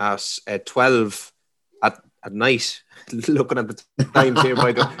in at 12 at night. Looking at the times here,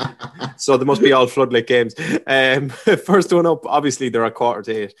 so there must be all floodlight games. First one up, obviously they're at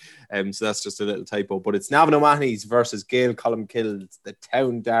 7:45, so that's just a little typo. But it's Navan O'Mahony's versus Gael Columkill, the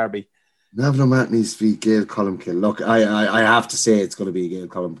town derby. Navan O'Mahony's v Gael Columkill. Look, I have to say it's going to be a Gael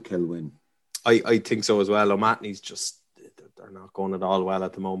Columkill win. I think so as well. O'Mahony's they're not going at all well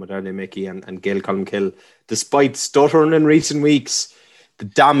at the moment, are they, Mickey? And Gael Columkill, despite stuttering in recent weeks, the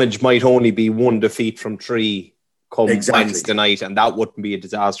damage might only be 1 defeat from 3 come Wednesday night, and that wouldn't be a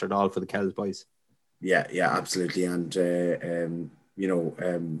disaster at all for the Kells boys. Yeah, absolutely. And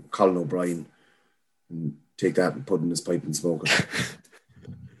Colin O'Brien, take that and put in his pipe and smoke it.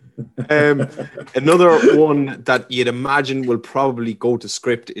 Another one that you'd imagine will probably go to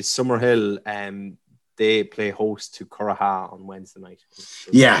script is Summerhill. They play host to Curraha on Wednesday night.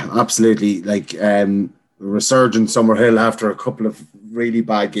 Yeah, absolutely. Resurgent Summerhill after a couple of really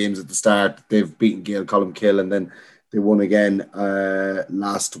bad games at the start. They've beaten Gael Columkill and then they won again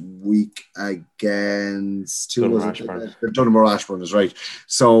last week against Donegal Ashburn is right.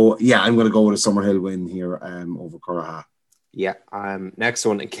 So yeah, I'm going to go with a Summerhill win here over Curraha. Yeah. Next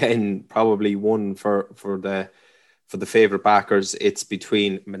one again, probably one for the favourite backers. It's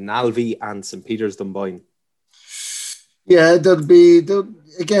between Manalvi and St. Peter's Dunboyne. Yeah,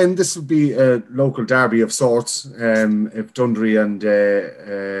 again, this would be a local derby of sorts. If Dundry and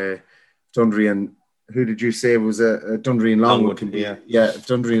who did you say was a Dundry and Longwood can be? Yeah, if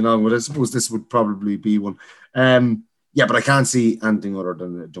Dundry and Longwood, I suppose this would probably be one. Yeah, but I can't see anything other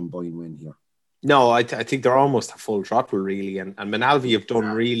than a Dunboyne win here. No, I think they're almost a full throttle, really. And Manalvi have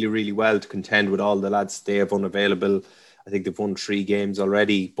done really, really well to contend with all the lads they have unavailable. I think they've won 3 games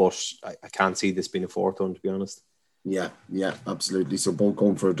already, but I can't see this being a 4th one, to be honest. Yeah, absolutely. So both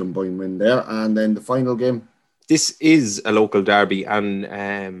going for a Dunboyne win there. And then the final game? This is a local derby. And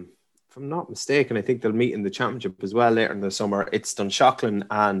if I'm not mistaken, I think they'll meet in the championship as well later in the summer. It's Dunshaughlin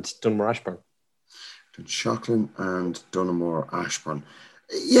and Dunmore Ashburn. Dunshaughlin and Dunmore Ashburn.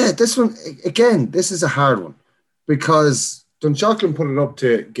 Yeah, this one, again, this is a hard one because Dunshaughlin put it up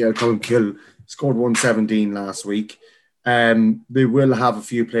to Gael Colmkill, scored 117 last week. They will have a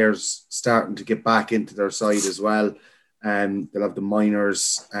few players starting to get back into their side as well. They'll have the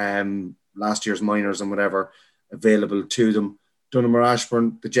minors, last year's minors and whatever available to them. Dunmore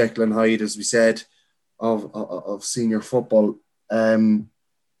Ashburn, the Jekyll and Hyde, as we said, of senior football. This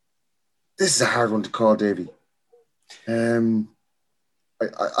is a hard one to call, Davy. Do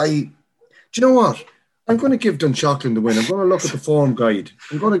you know what? I'm going to give Dunshaughlin the win. I'm going to look at the form guide.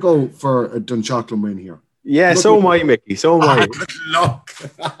 I'm going to go for a Dunshaughlin win here. Yeah, so am I, Mickey. So am I. Good luck.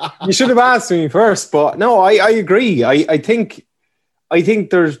 You should have asked me first, but no, I agree. I think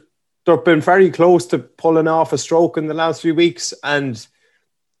they've been very close to pulling off a stroke in the last few weeks, and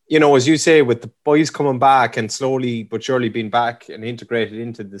you know, as you say, with the boys coming back and slowly but surely being back and integrated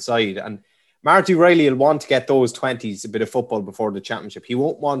into the side, and Marty Riley will want to get those 20s a bit of football before the championship. He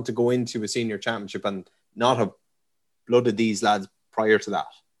won't want to go into a senior championship and not have blooded these lads prior to that.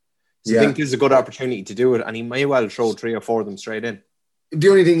 So I think this is a good opportunity to do it, and he may well throw 3 or 4 of them straight in. The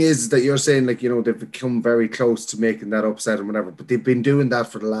only thing is that you're saying, like, you know, they've become very close to making that upset and whatever, but they've been doing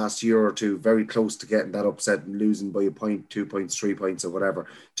that for the last year or two, very close to getting that upset and losing by a point, 2 points, 3 points or whatever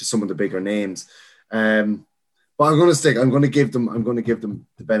to some of the bigger names. But I'm going to give them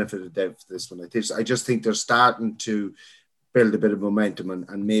the benefit of the doubt for this one. I just think they're starting to build a bit of momentum,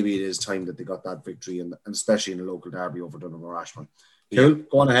 and maybe it is time that they got that victory, and especially in a local derby over Dunmore Ashburn. Cool. Yeah.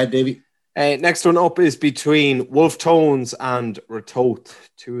 Go on ahead, Davy. Next one up is between Wolf Tones and Ratoath,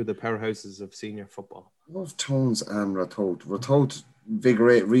 2 of the powerhouses of senior football. Wolf Tones and Ratoath. Ratoath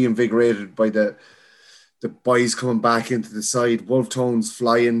reinvigorated by the boys coming back into the side. Wolf Tones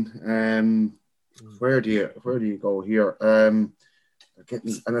flying. Where do you go here? And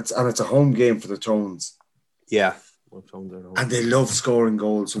it's a home game for the Tones. Yeah, Wolf Tones are home. And they love scoring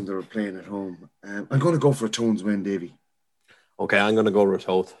goals when they were playing at home. I'm going to go for a Tones win, Davy. Okay, I'm going to go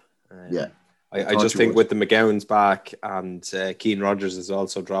Ratoath. Yeah. I just think with the McGowan's back and Keane Rogers has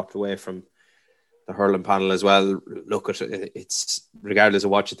also dropped away from the hurling panel as well. Look, it's regardless of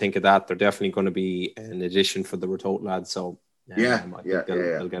what you think of that, they're definitely going to be an addition for the Ratoath lads. So I think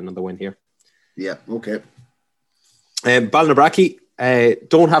they'll get another win here. Yeah, okay. Ballinabrackey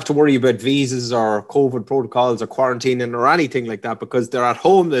don't have to worry about visas or COVID protocols or quarantining or anything like that because they're at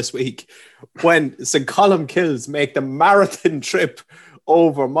home this week when St. Columkills make the marathon trip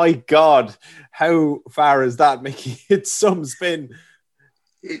over. My God, how far is that, Mickey? It's some spin.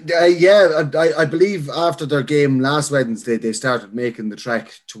 I believe after their game last Wednesday, they started making the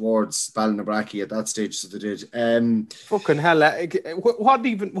trek towards Ballinabrackey at that stage. So they did. Fucking hell!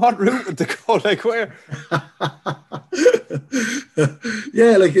 What route would they go? Like where?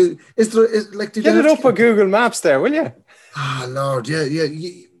 Yeah, like is there like get it up on Google Maps there, will you? Ah, Lord, yeah.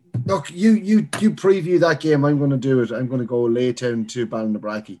 Look, you preview that game. I'm going to do it. I'm going to go Laytown to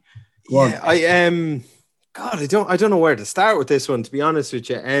Ballinabrackey. Go on. God, I don't know where to start with this one, to be honest with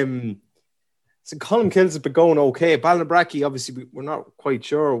you. St. Columkills has been going okay. Ballinabrackey, obviously, we're not quite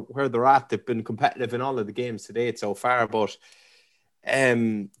sure where they're at. They've been competitive in all of the games to date so far, but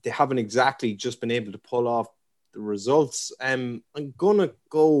they haven't exactly just been able to pull off the results. I'm going to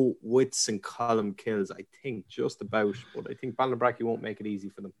go with St. Columkills, I think, just about, but I think Ballinabrackey won't make it easy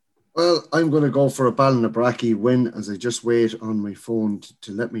for them. Well, I'm going to go for a Ballinabrackey win as I just wait on my phone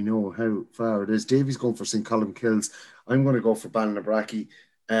to let me know how far it is. Davy's going for St. Columkills. I'm going to go for Ballinabrackey.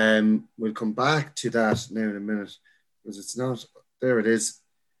 We'll come back to that now in a minute because it's not. There it is.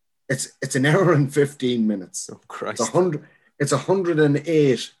 It's an hour and 15 minutes. Oh, Christ. It's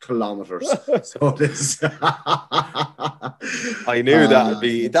 108 kilometers. So this. I knew that would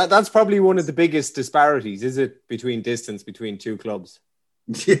be. That's probably one of the biggest disparities, is it, between distance between two clubs?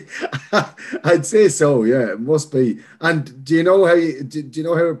 Yeah, I'd say so. Yeah, it must be. And do you know how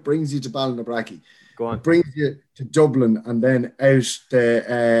it brings you to Ballinabrackey? Go on. It brings you to Dublin and then out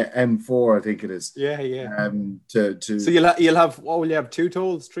the M4, I think it is. Yeah. So you'll have, what will you have, 2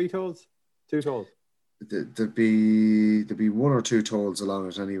 tolls, 3 tolls? 2 tolls. There'd be 1 or 2 tolls along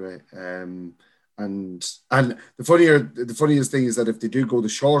it anyway. And the funniest thing is that if they do go the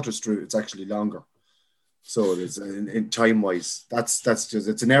shortest route, it's actually longer. So it is in time wise. That's just,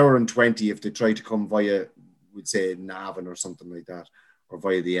 it's an hour and 20 if they try to come via, we'd say, Navan or something like that, or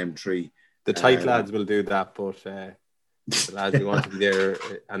via the M3. The tight lads will do that, but the lads who want to be there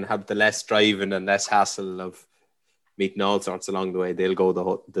and have the less driving and less hassle of meeting all sorts along the way, they'll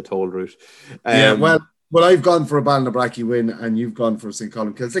go the toll route. Well, I've gone for a Ballinabrackey win, and you've gone for a St.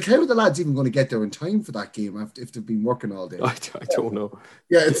 Colin Kill. It's like, how are the lads even going to get there in time for that game if they've been working all day? I don't know.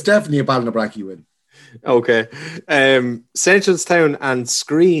 Yeah, it's definitely a Ballinabrackey win. Okay. Seneschalstown and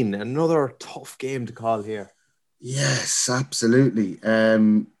Screen, another tough game to call here. Yes, absolutely.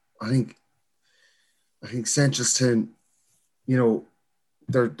 I think Seneschalstown,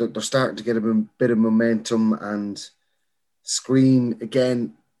 they're starting to get a bit of momentum, and Screen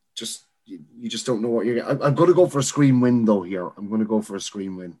again, you just don't know what you're getting. I'm going to go for a Screen win though here. I'm going to go for a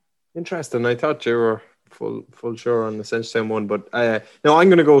Screen win. Interesting. I thought you were full sure on the Seneschalstown one, but no, I'm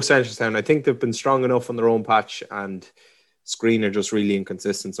going to go Seneschalstown. I think they've been strong enough on their own patch, and Screen are just really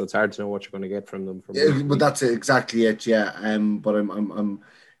inconsistent, so it's hard to know what you're going to get from them. But that's exactly it, yeah. But I'm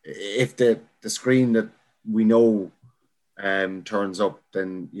if the Screen that we know turns up,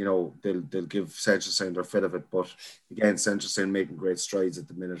 then they'll give Seneschalstown their fit of it. But again, Seneschalstown making great strides at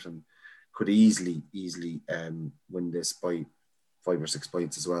the minute and could easily win this by 5 or 6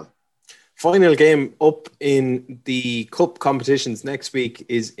 points as well. Final game up in the Cup competitions next week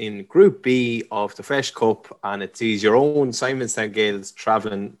is in Group B of the Fresh Cup, and it sees your own Simonstown Gales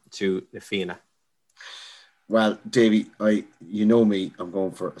travelling to Nafina. Well, Davey, you know me, I'm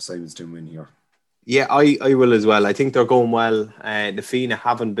going for a Simonstown win here. Yeah, I will as well. I think they're going well. Nafina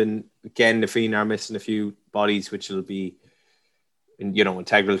haven't been, again, Nafina are missing a few bodies, which will be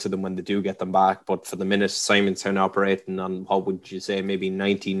integral to them when they do get them back. But for the minute, Simonstown operating on, what would you say, maybe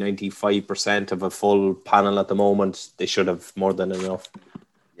 90-95% of a full panel at the moment. They should have more than enough.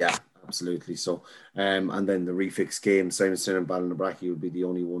 Yeah, absolutely. So, and then the refix game, Simonstown and Ballinabrackey would be the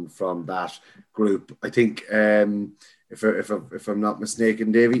only one from that group. I think, if I'm not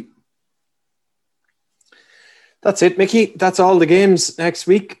mistaken, Davey. That's it, Mickey. That's all the games next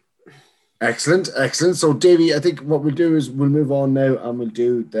week. Excellent. So, Davey, I think what we'll do is we'll move on now and we'll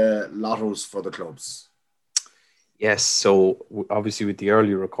do the lottos for the clubs. Yes, so obviously with the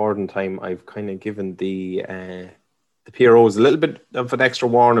early recording time, I've kind of given the PROs a little bit of an extra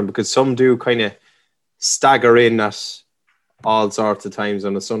warning, because some do kind of stagger in at all sorts of times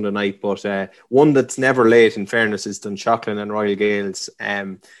on a Sunday night. But one that's never late, in fairness, is Dunshaughlin and Royal Gales.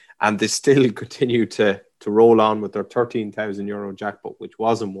 And they still continue to roll on with their €13,000 jackpot, which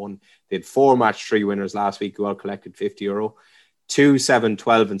wasn't won. They had 4 match 3 winners last week who all collected €50. 2, 7,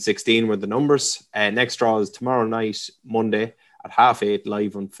 12 and 16 were the numbers. Next draw is tomorrow night, Monday at 8:30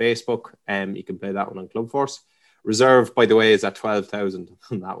 live on Facebook. You can play that one on Club Force. Reserve, by the way, is at 12,000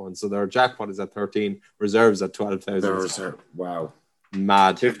 on that one. So their jackpot is at 13, reserves at 12,000. Wow.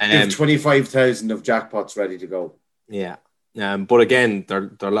 Mad. They've 25,000 of jackpots ready to go. Yeah. But again,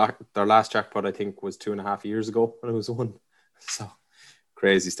 their last jackpot, I think, was 2.5 years ago when it was won. So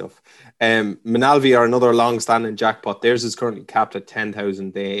crazy stuff. Manalvi are another long-standing jackpot. Theirs is currently capped at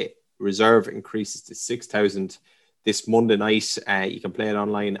 10,000. Their reserve increases to 6,000 this Monday night. You can play it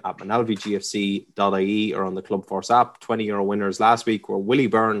online at manalvigfc.ie or on the Club Force app. €20 winners last week were Willie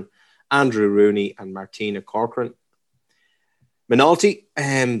Byrne, Andrew Rooney and Martina Corcoran. Minalty,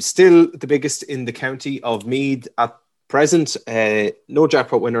 still the biggest in the county of Meath at present. No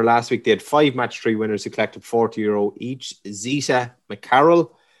jackpot winner last week. They had 5 match 3 winners who collected €40 each. Zita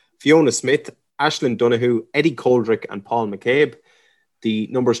McCarroll, Fiona Smith, Ashlyn Donoghue, Eddie Coldrick and Paul McCabe. The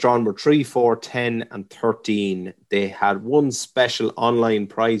numbers drawn were 3, 4, 10 and 13. They had one special online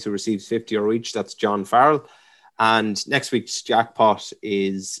prize who receives €50 each. That's John Farrell. And next week's jackpot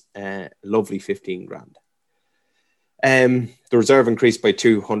is a lovely 15 grand. The reserve increased by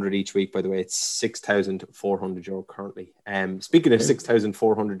 200 each week, by the way. It's €6,400 currently. Speaking of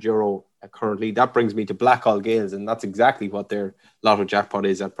 €6,400 currently, that brings me to Blackall Gales, and that's exactly what their lotto jackpot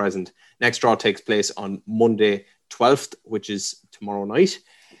is at present. Next draw takes place on Monday 12th, which is tomorrow night.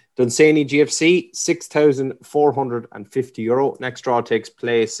 Dunsany GFC, €6,450. Next draw takes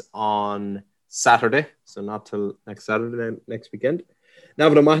place on Saturday, so not till next Saturday, next weekend.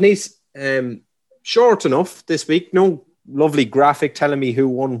 Navan O'Mahony's, short enough this week. No lovely graphic telling me who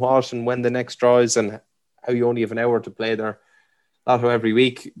won what and when the next draw is and how you only have an hour to play their Lotto every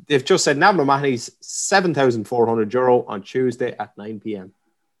week. They've just said Navan O'Mahony's €7,400 on Tuesday at 9 p.m.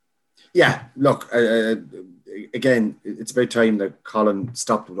 Yeah, look, again, it's about time that Colin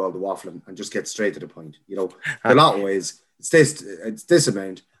stopped with all the waffling and just get straight to the point. You know, the lotto is it's this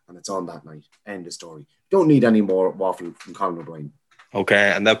amount, and it's on that night. End of story. Don't need any more waffle from Colin O'Brien.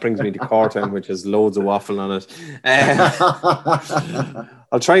 Okay, and that brings me to Cortown, which has loads of waffle on it.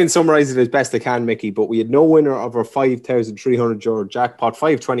 I'll try and summarise it as best I can, Mickey, but we had no winner of our €5,300 jackpot.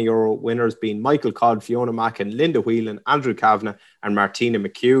 €520 winners being Michael Codd, Fiona Mackin, Linda Whelan, Andrew Kavanagh and Martina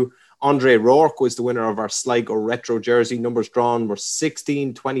McHugh. Andre Rourke was the winner of our Sligo retro jersey. Numbers drawn were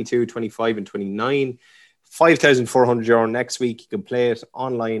 16, 22, 25 and 29. €5,400 next week. You can play it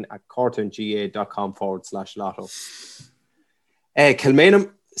online at cortownga.com/lotto.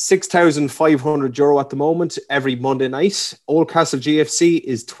 Kilmainham, €6,500 at the moment every Monday night. Oldcastle GFC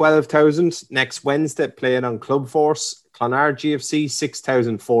is 12,000 next Wednesday, playing on Club Force. Clonard GFC,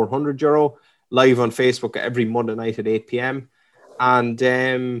 €6,400 live on Facebook every Monday night at 8 p.m. And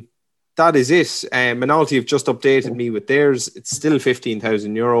that is it. Minolty have just updated me with theirs. It's still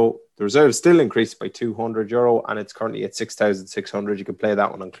 €15,000. The reserve still increased by €200 and it's currently at 6,600. You can play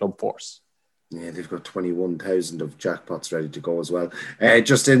that one on Club Force. Yeah, they've got 21,000 of jackpots ready to go as well.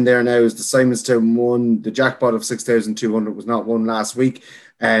 Just in there now is the Simonstown one. The jackpot of 6,200 was not won last week.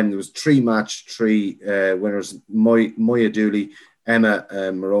 There was three winners: Moya Dooley, Emma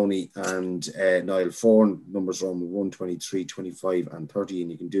Maroney, and Niall Foran. Numbers are on 1, 23, 25, and 30.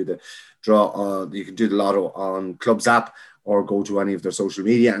 And you can do the draw. You can do the lotto on Club's app or go to any of their social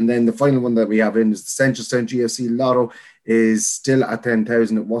media. And then the final one that we have in is the Centralstown GFC Lotto. Is still at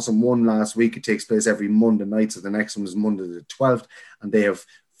 10,000. It wasn't won last week. It takes place every Monday night. So the next one is Monday the 12th. And they have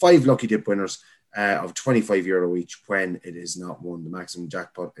 5 lucky dip winners of €25 each when it is not won. The maximum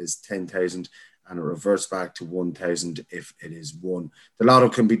jackpot is 10,000 and it reverts back to 1,000 if it is won. The lotto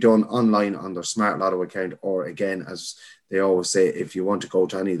can be done online on their Smart Lotto account, or again, as they always say, if you want to go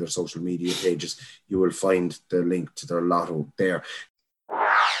to any of their social media pages, you will find the link to their lotto there.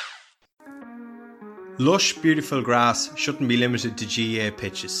 Lush, beautiful grass shouldn't be limited to GAA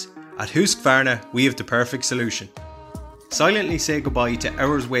pitches. At Husqvarna, we have the perfect solution. Silently say goodbye to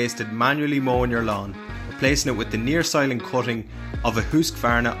hours wasted manually mowing your lawn, replacing it with the near silent cutting of a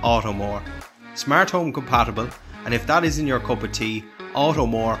Husqvarna Automower. Smart home compatible, and if that isn't your cup of tea,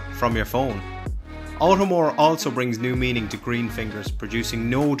 Automower from your phone. Automower also brings new meaning to green fingers, producing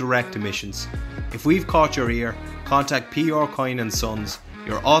no direct emissions. If we've caught your ear, contact PR Coyne & Sons,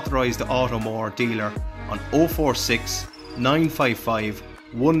 your authorised Automower dealer, on 046 955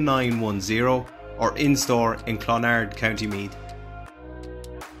 1910 or in-store in Clonard, County Meath.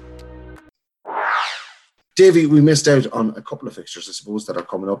 Davey, we missed out on a couple of fixtures, I suppose, that are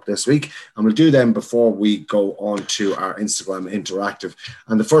coming up this week, and we'll do them before we go on to our Instagram Interactive.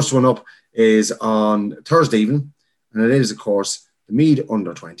 And the first one up is on Thursday evening, and it is, of course, the Meath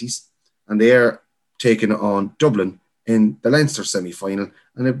under-20s, and they are taking on Dublin in the Leinster semi-final,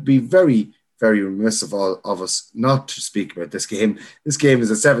 and it'd be very, very remiss of all of us not to speak about this game. This game is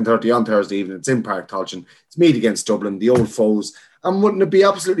at 7:30 on Thursday evening. It's in Park Tolchin. It's Meath against Dublin, the old foes. And wouldn't it be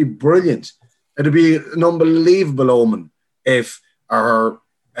absolutely brilliant? It'd be an unbelievable omen if our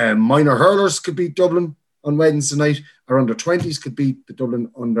minor hurlers could beat Dublin on Wednesday night, our under-20s could beat the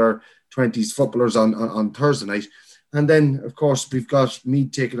Dublin under-20s footballers on Thursday night. And then, of course, we've got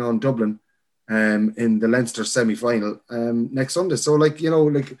Meath taking on Dublin in the Leinster semi-final next Sunday. So,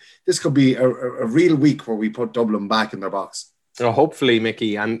 this could be a real week where we put Dublin back in their box. So hopefully,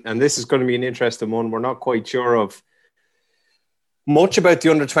 Mickey, and this is going to be an interesting one. We're not quite sure of much about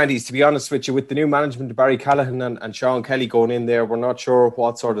the under-20s, to be honest with you. With the new management of Barry Callaghan and Sean Kelly going in there, we're not sure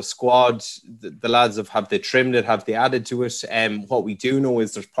what sort of squad the lads have they trimmed it, have they added to it. What we do know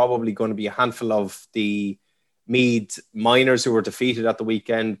is there's probably going to be a handful of the Meath minors who were defeated at the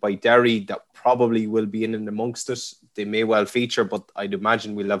weekend by Derry that probably will be in and amongst it. They may well feature, but I'd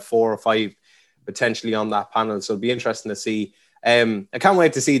imagine we'll have 4 or 5 potentially on that panel. So it'll be interesting to see. I can't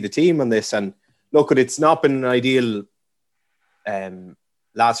wait to see the team on this. And look, it's not been an ideal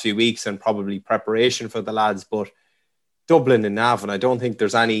last few weeks and probably preparation for the lads, but Dublin and Navan, I don't think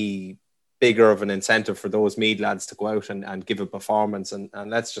there's any bigger of an incentive for those Meath lads to go out and give a performance. And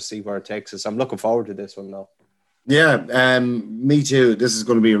let's just see where it takes us. I'm looking forward to this one now. Yeah, me too. This is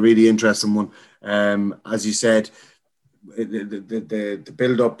going to be a really interesting one. As you said, the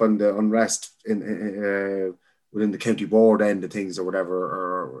build-up and the unrest within the county board end of things or whatever,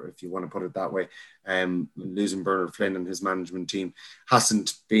 or if you want to put it that way, losing Bernard Flynn and his management team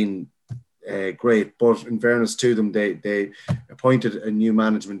hasn't been great. But in fairness to them, they appointed a new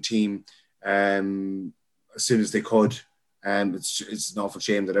management team as soon as they could It's an awful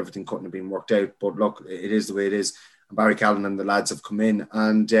shame that everything couldn't have been worked out. But look, it is the way it is. And Barry Callan and the lads have come in.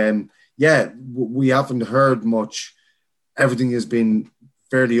 And we haven't heard much. Everything has been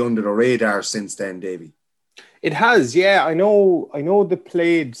fairly under the radar since then, Davy. It has, yeah. I know they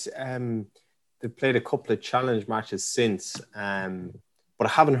played a couple of challenge matches since, but I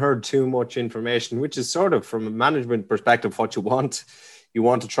haven't heard too much information, which is sort of, from a management perspective, what you want. You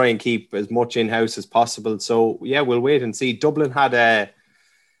want to try and keep as much in-house as possible. So, yeah, we'll wait and see. Dublin had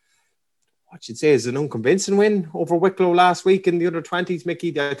what you'd say is an unconvincing win over Wicklow last week in the under-20s,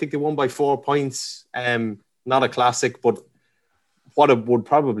 Mickey. I think they won by 4 points. Not a classic, but what it would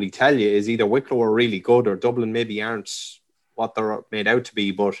probably tell you is either Wicklow are really good or Dublin maybe aren't what they're made out to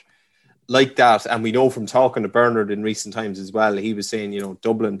be. But like that, and we know from talking to Bernard in recent times as well, he was saying,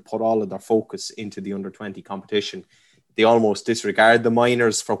 Dublin put all of their focus into the under-20 competition. They almost disregard the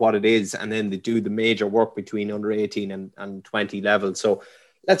minors for what it is, and then they do the major work between under-18 and 20 level. So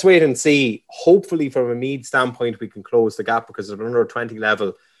let's wait and see. Hopefully from a Meath standpoint, we can close the gap, because at under-20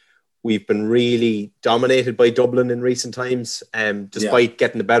 level, we've been really dominated by Dublin in recent times, despite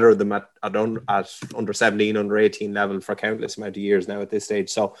getting the better of them at under 17, under 18 level for countless amount of years now at this stage.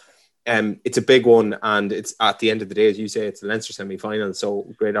 So it's a big one, and it's at the end of the day, as you say, it's the Leinster semi-final. So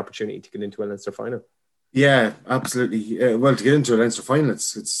great opportunity to get into a Leinster final. Yeah, absolutely. Well, to get into a Leinster final,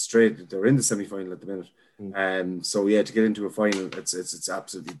 it's straight. They're in the semi-final at the minute. So yeah, to get into a final, it's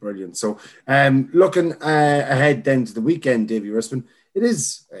absolutely brilliant. So looking ahead then to the weekend, Davy Rispin, it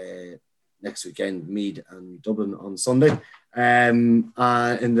is next weekend, Meath and Dublin on Sunday in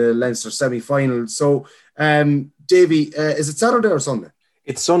the Leinster semi-final. So, Davy, is it Saturday or Sunday?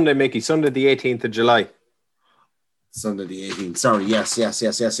 It's Sunday, Mickey. Sunday the 18th of July. Sunday the 18th. Sorry, yes.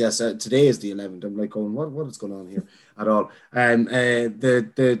 Today is the 11th. I'm like going, what is going on here at all?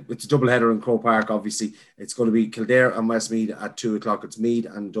 It's a double header in Croke Park, obviously. It's going to be Kildare and Westmeath at 2:00. It's Meath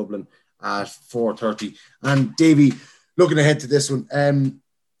and Dublin at 4:30. And Davy, looking ahead to this one, I'm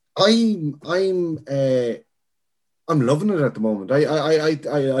loving it at the moment.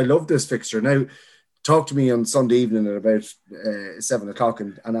 I love this fixture. Now, talk to me on Sunday evening at about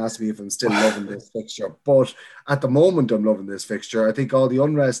 7:00 and ask me if I'm still loving this fixture. But at the moment, I'm loving this fixture. I think all the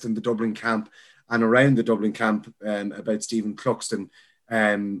unrest in the Dublin camp and around the Dublin camp about Stephen Cluxton,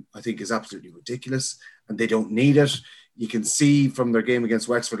 I think is absolutely ridiculous, and they don't need it. You can see from their game against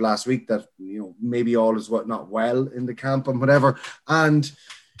Wexford last week that, maybe all is not well in the camp and whatever. And,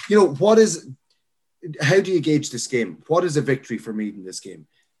 how do you gauge this game? What is a victory for Meath in this game?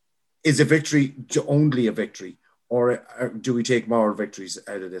 Is a victory only a victory, or do we take more victories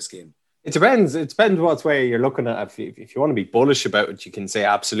out of this game? It depends. It depends what way you're looking at. If you want to be bullish about it, you can say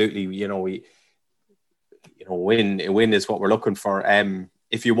absolutely. Win is what we're looking for.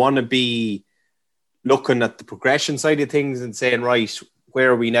 If you want to be looking at the progression side of things and saying, right,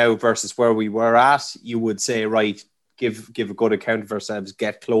 where are we now versus where we were at, you would say, right, give a good account of ourselves,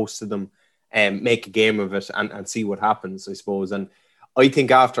 get close to them, make a game of it, and see what happens, I suppose. And I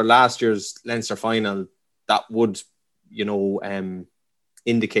think after last year's Leinster final, that would,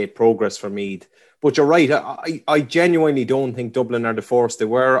 indicate progress for Meath. But you're right. I genuinely don't think Dublin are the force they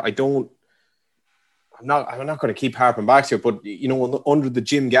were. I'm not going to keep harping back to it, but under the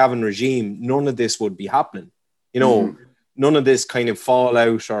Jim Gavin regime, none of this would be happening. None of this kind of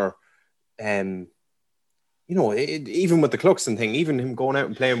fallout or, even with the Cluxton thing, even him going out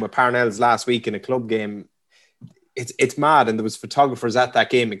and playing with Parnells last week in a club game. It's mad, and there was photographers at that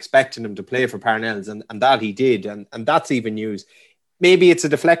game expecting him to play for Parnells, and that he did, and that's even news. Maybe it's a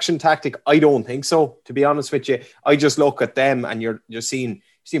deflection tactic. I don't think so, to be honest with you. I just look at them, and you're seeing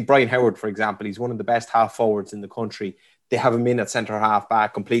Brian Howard, for example. He's one of the best half forwards in the country. They have him in at centre half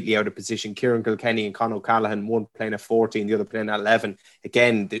back, completely out of position. Kieran Kilkenny and Conor O'Callaghan, one playing at 14, the other playing at 11.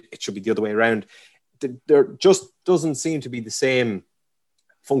 Again, it should be the other way around. There just doesn't seem to be the same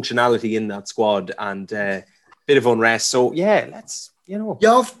functionality in that squad, and bit of unrest. So yeah, let's you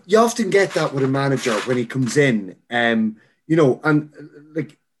often get that with a manager when he comes in, and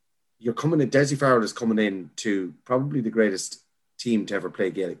like you're coming in. Dessie Farrell is coming in to probably the greatest team to ever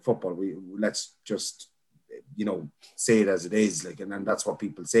play Gaelic football. Let's just say it as it is, and that's what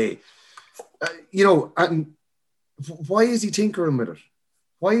people say. And why is he tinkering with it?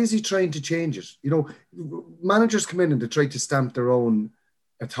 Why is he trying to change it? Managers come in and they try to stamp their own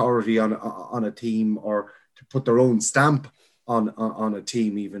authority on a team, or to put their own stamp on a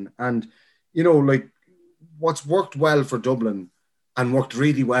team even. And, what's worked well for Dublin and worked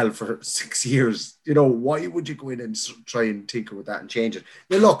really well for 6 years, why would you go in and try and tinker with that and change it?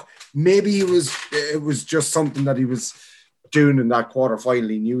 Now, look, maybe it was just something that he was doing in that quarter final.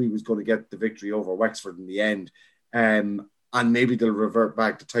 He knew he was going to get the victory over Wexford in the end. and maybe they'll revert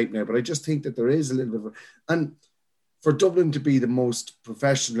back to type now. But I just think that there is a little bit of, and for Dublin to be the most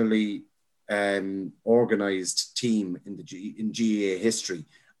professionally organised team in GAA history,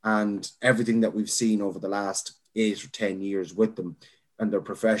 and everything that we've seen over the last 8 or 10 years with them and their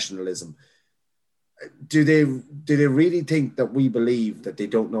professionalism, do they really think that we believe that they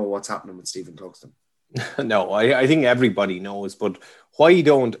don't know what's happening with Stephen Cluxton? No, I think everybody knows, but why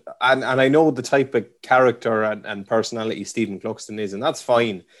don't, and I know the type of character and personality Stephen Cluxton is, and that's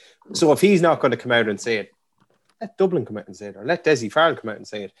fine. So if he's not going to come out and say it, let Dublin come out and say it, or let Dessie Farrell come out and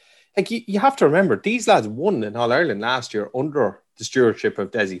say it. Like, you have to remember, these lads won in All-Ireland last year under the stewardship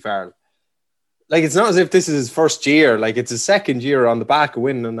of Dessie Farrell. Like, it's not as if this is his first year. Like, it's his second year on the back of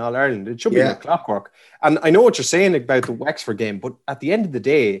winning in All-Ireland. It should be like clockwork. And I know what you're saying about the Wexford game, but at the end of the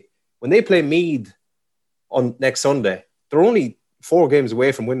day, when they play Meath on next Sunday, they're only 4 games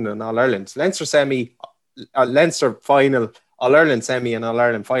away from winning an All-Ireland. Leinster semi, Leinster final, All-Ireland semi and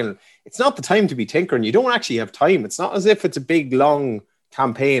All-Ireland final. It's not the time to be tinkering. You don't actually have time. It's not as if it's a big, long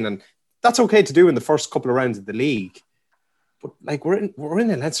campaign, and that's okay to do in the first couple of rounds of the league. But like, we're in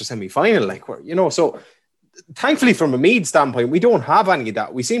the Leinster semi-final, like, so thankfully from a Meath standpoint, we don't have any of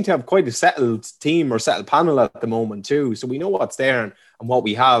that. We seem to have quite a settled team or settled panel at the moment too, so we know what's there and what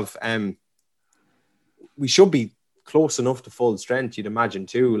we have. We should be close enough to full strength, you'd imagine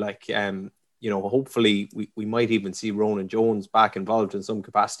too. Like, hopefully we might even see Ronan Jones back involved in some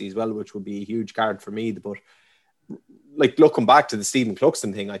capacity as well, which would be a huge card for me. But like, looking back to the Stephen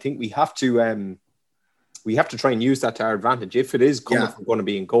Cluxton thing, I think we have to try and use that to our advantage. If it is going to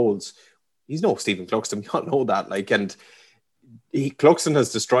be in goals, he's no Stephen Cluxton. We all know that. Like, and Cluxton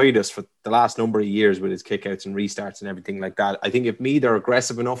has destroyed us for the last number of years with his kickouts and restarts and everything like that. I think if Meath are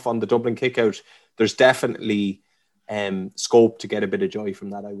aggressive enough on the Dublin kickout, there's definitely scope to get a bit of joy from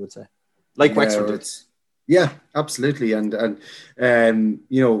that, I would say. Like Wexford did. Yeah, absolutely. And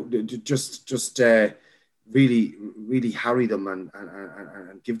just really, really harry them and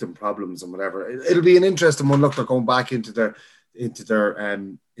give them problems and whatever. It'll be an interesting one. Look, they're going back into their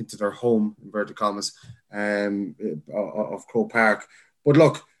home, inverted commas, of Croke Park. But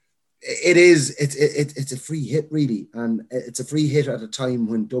look, it's a free hit, really, and it's a free hit at a time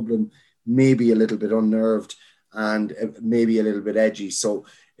when Dublin may be a little bit unnerved and maybe a little bit edgy. So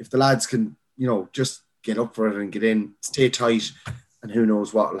if the lads can, just get up for it and get in, stay tight, and who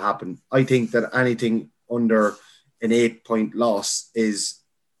knows what will happen. I think that anything under an 8-point loss is,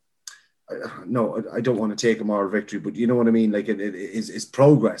 no, I don't want to take a moral victory, but you know what I mean? Like, it is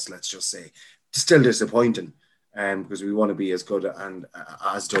progress, let's just say. It's still disappointing, because we want to be as good and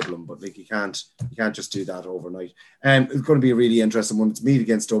as Dublin, but like, you can't just do that overnight. It's going to be a really interesting one. It's Meath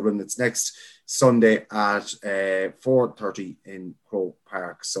against Dublin. It's next Sunday at 4:30 in Croke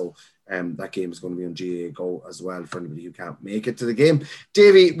Park. So that game is going to be on GAA Go as well for anybody who can't make it to the game.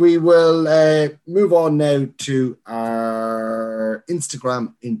 Davy, we will move on now to our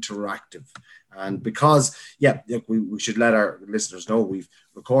Instagram Interactive. And because, we should let our listeners know we've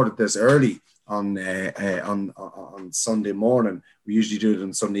recorded this early on Sunday morning. We usually do it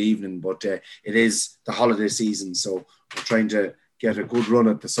on Sunday evening, but it is the holiday season, so we're trying to get a good run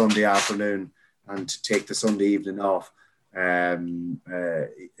at the Sunday afternoon and take the Sunday evening off. So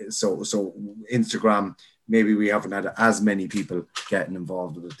Instagram, maybe we haven't had as many people getting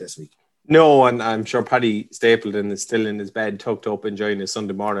involved with it this week. No, and I'm sure Paddy Stapleton is still in his bed, tucked up, enjoying his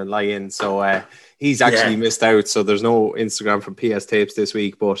Sunday morning lie-in. So he's actually missed out. So there's no Instagram from PS Tapes this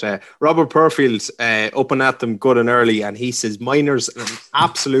week. But Robert Purfield up and at them good and early. And he says, Miners are an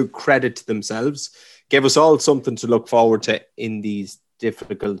absolute credit to themselves. Gave us all something to look forward to in these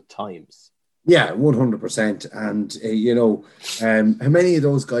difficult times. Yeah, 100%. And, how many of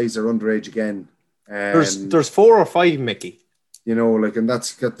those guys are underage again? There's 4 or 5, Mickey. And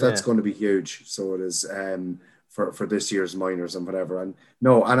that's going to be huge. So it is for this year's Miners and whatever. And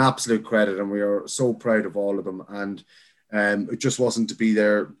no, an absolute credit, and we are so proud of all of them. And it just wasn't to be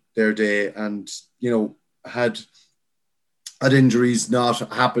their day. And had injuries not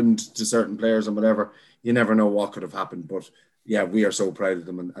happened to certain players and whatever, you never know what could have happened. But yeah, we are so proud of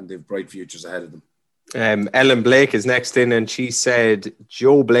them, and they've bright futures ahead of them. Ellen Blake is next in, and she said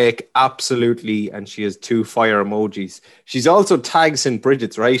Joe Blake, absolutely, and she has 2 fire emojis. She's also tagged St.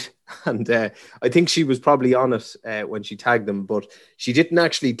 Bridget's, right? And I think she was probably on it when she tagged them, but she didn't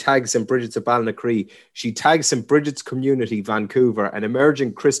actually tag St. Bridget's at Ballinacree. She tagged St. Bridget's Community, Vancouver, an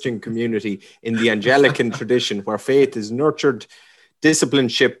emerging Christian community in the Anglican tradition where faith is nurtured,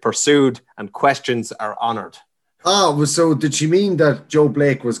 discipleship pursued, and questions are honoured. Oh, so did she mean that Joe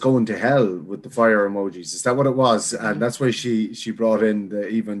Blake was going to hell with the fire emojis? Is that what it was? And that's why she brought in the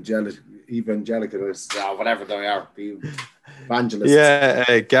evangelicalists, whatever they are, the evangelists.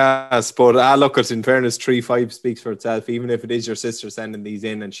 Yeah, gas. But look, in fairness, 3-5 speaks for itself. Even if it is your sister sending these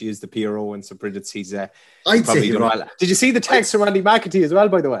in, and she is the PRO in St. Bridget's, he's probably done well. Did you see the text from Andy McAtee as well,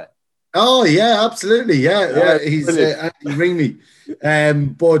 by the way? Oh yeah, absolutely. Yeah. He's Andy Ringley. Yeah,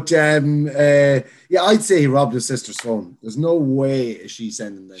 I'd say he robbed his sister's phone. There's no way she's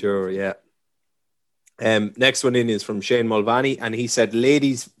sending them. Sure, yeah. Next one in is from Shane Mulvaney, and he said,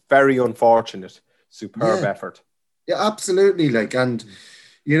 "Ladies, very unfortunate. Superb effort." Yeah, absolutely. And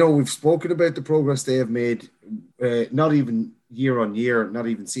we've spoken about the progress they have made. Not even year on year, not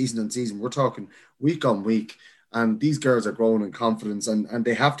even season on season. We're talking week on week, and these girls are growing in confidence, and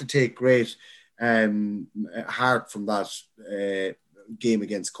they have to take great heart from that game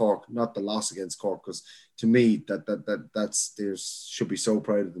against Cork, not the loss against Cork, because to me that's they should be so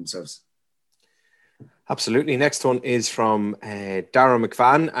proud of themselves. Absolutely. Next one is from Dara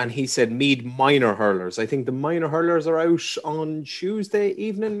McVan, and he said Meath minor hurlers. I think the minor hurlers are out on Tuesday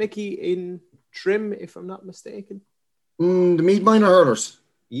evening, Mickey, in Trim, if I'm not mistaken. The Meath minor hurlers.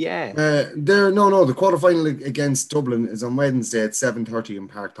 Yeah. The quarterfinal against Dublin is on Wednesday at 7:30 in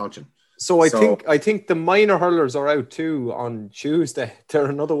Park Tolchin. So I think the minor hurlers are out too on Tuesday. They're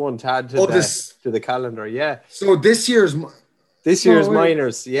another one to add to the calendar. Yeah. So this year's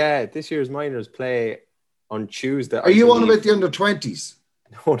minors, this year's minors play on Tuesday. Are you on about the under-20s?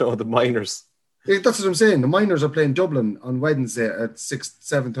 No, the minors. That's what I'm saying. The minors are playing Dublin on Wednesday at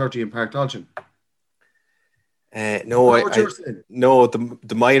 7:30 in Park Tolchin. No,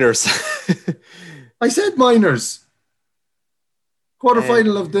 the minors. I said minors.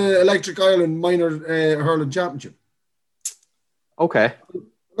 Quarterfinal of the Electric Ireland Minor Hurling Championship. Okay.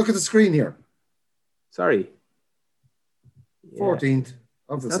 Look at the screen here. Sorry. 14th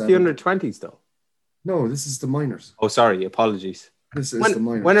of the That's 7th. the under-20s, though. No, this is the minors. Oh, sorry. Apologies. This is the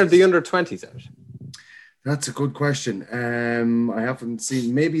minors. When are the under-20s out? That's a good question. I haven't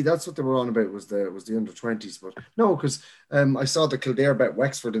seen. Maybe that's what they were on about was the under-20s, but no, because I saw the Kildare bet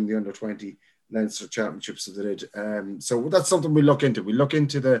Wexford in the under-20 Leinster Championships of the did. So that's something we look into. We look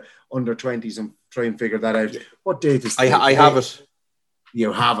into the under-20s and try and figure that out. What date is? I have it.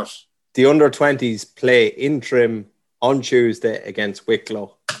 You have it. The under-20s play in Trim on Tuesday against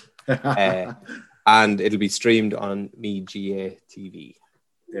Wicklow, and it'll be streamed on MeGA TV.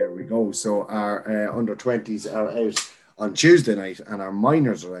 There we go. So our under-20s are out on Tuesday night, and our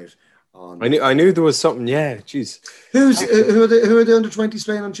minors are out on. I knew there was something. Yeah, jeez. Who are the under-20s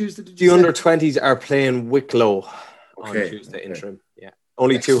playing on Tuesday? The under-20s are playing Wicklow on Tuesday in Trim. Yeah,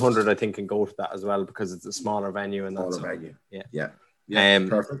 only 200 I think can go to that as well because it's a smaller venue and that's venue. Yeah.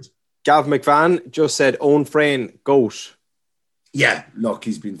 Perfect. Gav McVan just said Owen Frayne goat. Yeah, look,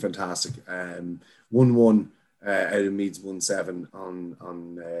 he's been fantastic. 1-1 out of Meath's 1-7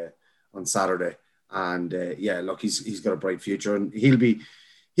 on Saturday, and look, he's got a bright future, and he'll be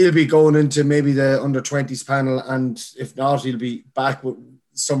going into maybe the under-20s panel, and if not, he'll be back with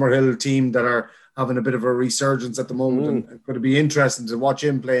Summerhill team that are having a bit of a resurgence at the moment, and it's going to be interesting to watch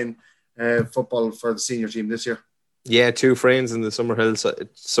him playing football for the senior team this year. Yeah, two friends in the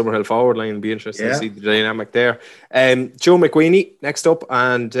Summerhill forward line. Will be interesting to see the dynamic there. Joe McWeeny next up,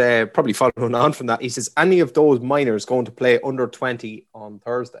 and probably following on from that, he says, any of those minors going to play under 20 on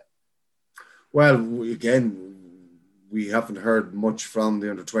Thursday? Well, we haven't heard much from the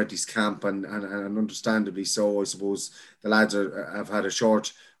under 20s camp, and understandably so. I suppose the lads have had a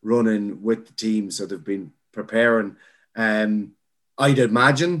short run in with the team, so they've been preparing. I'd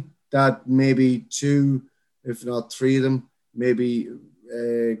imagine that maybe 2, if not 3 of them, maybe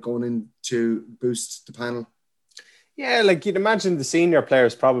going in to boost the panel. Yeah, like you'd imagine the senior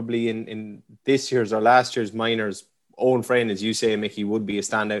players probably in this year's or last year's minors. Owen Frayne, as you say, Mickey, would be a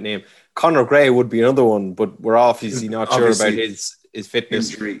standout name. Conor Gray would be another one, but we're obviously not sure about his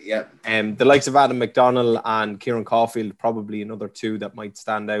fitness. Injury, yeah. The likes of Adam McDonnell and Kieran Caulfield, probably another 2 that might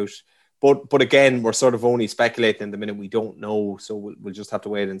stand out. But again, we're sort of only speculating in the minute. We don't know, so we'll just have to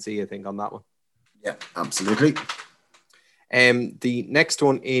wait and see, I think, on that one. Yeah, absolutely. The next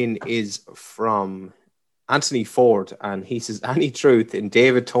one in is from Anthony Ford, and he says, any truth in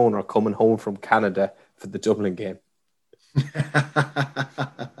David Toner coming home from Canada for the Dublin game?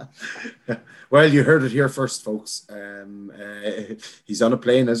 Well, you heard it here first, folks. He's on a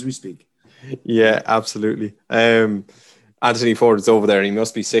plane as we speak. Yeah, absolutely. Anthony Ford is over there, and he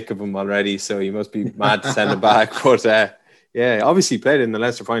must be sick of him already, so he must be mad to send him back. But obviously played in the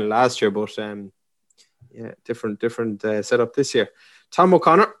Leinster final last year, but different setup this year. Tom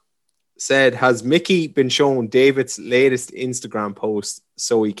O'Connor said, has Mickey been shown David's latest Instagram post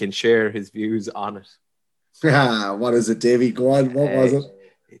so he can share his views on it? What is it, Davey? Go on. What was it?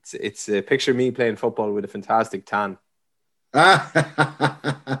 It's a picture of me playing football with a fantastic tan. Was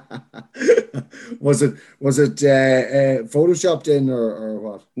it photoshopped in or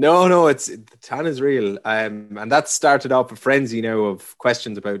what? No, the tan is real. And that started off a frenzy now of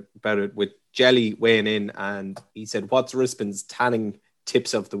questions about it, with Jelly weighing in, and he said, "What's Rispin's tanning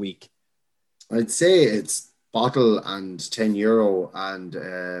tips of the week?" I'd say it's bottle and €10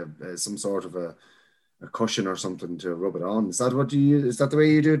 and some sort of a cushion or something to rub it on. Is that what you use? Is that the way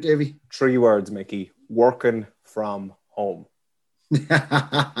you do it, Davey? 3 words, Mickey. Working from home.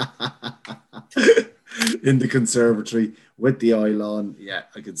 In the conservatory with the oil on. Yeah,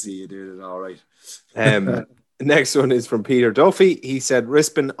 I can see you doing it all right. Next one is from Peter Duffy. He said,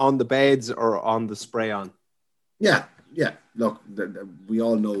 Rispin on the beds or on the spray on? Yeah. Look, we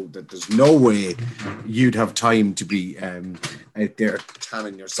all know that there's no way you'd have time to be out there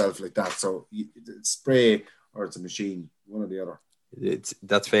tanning yourself like that. So spray or it's a machine, one or the other.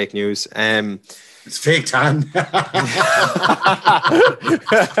 That's fake news. It's fake tan.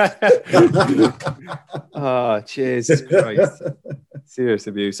 Oh, Jesus Christ. Serious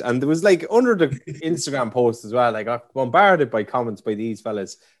abuse. And there was like under the Instagram post as well, I got bombarded by comments by these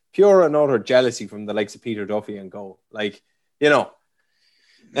fellas. Pure and utter jealousy from the likes of Peter Duffy and go. Like, you know.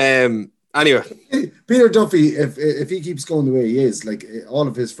 Anyway. Peter Duffy, if he keeps going the way he is, like all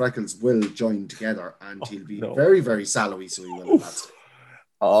of his freckles will join together and he'll be very, very sallowy, so he will.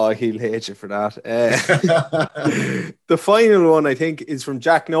 Oh, he'll hate you for that. The final one, I think, is from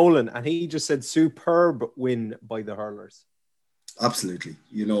Jack Nolan, and he just said superb win by the hurlers. Absolutely,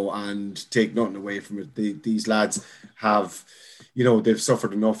 and take nothing away from it. These lads have, they've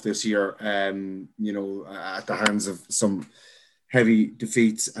suffered enough this year, at the hands of some heavy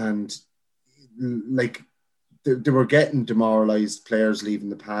defeats, and like they were getting demoralised, players leaving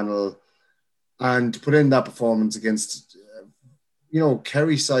the panel, and to put in that performance against,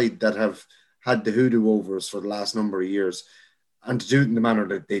 Kerry side that have had the hoodoo over us for the last number of years, and to do it in the manner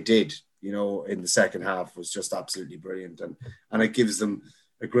that they did, in the second half was just absolutely brilliant. And it gives them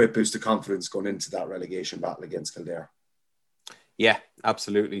a great boost of confidence going into that relegation battle against Kildare. Yeah,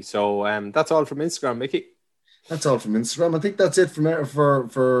 absolutely. So that's all from Instagram, Mickey. That's all from Instagram. I think that's it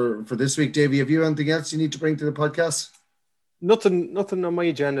for this week. Davey, have you anything else you need to bring to the podcast? Nothing on my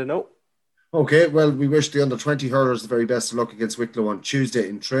agenda, no. Okay, well, we wish the under-20 hurlers the very best of luck against Wicklow on Tuesday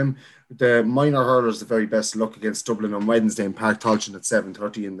in Trim. The minor hurlers the very best of luck against Dublin on Wednesday in Park Tolchin at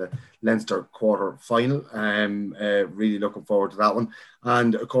 7:30 in the Leinster quarter final. Really looking forward to that one.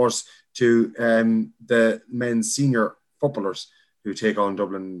 And, of course, to the men's senior footballers who take on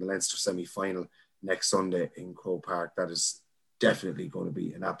Dublin in the Leinster semi-final next Sunday in Croke Park. That is definitely going to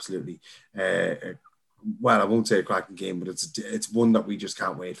be an absolutely well, I won't say a cracking game, but it's one that we just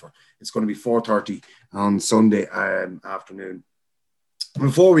can't wait for. It's going to be 4:30 on Sunday afternoon.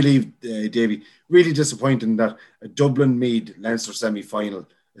 Before we leave, Davey, really disappointing that a Dublin Meath Leinster semi-final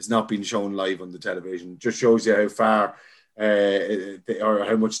is not being shown live on the television. Just shows you how far or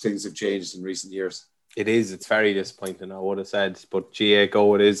how much things have changed in recent years. It is. It's very disappointing, I would have said. But GA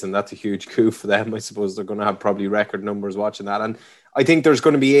go it is, and that's a huge coup for them. I suppose they're going to have probably record numbers watching that. And I think there's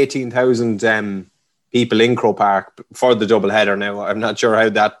going to be 18,000 people in Croke Park for the double header now. I'm not sure how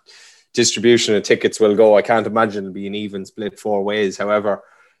that distribution of tickets will go. I can't imagine it'll be an even split 4 ways. However,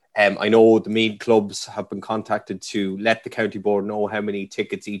 I know the Meath clubs have been contacted to let the county board know how many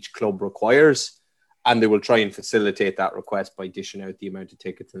tickets each club requires, and they will try and facilitate that request by dishing out the amount of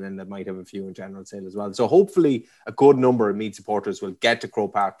tickets, and then they might have a few in general sale as well. So hopefully a good number of Meath supporters will get to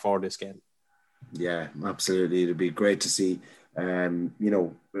Croke Park for this game. Yeah, absolutely. It'd be great to see.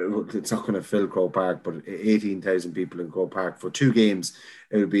 It's not going to fill Croke Park, but 18,000 people in Croke Park for 2 games.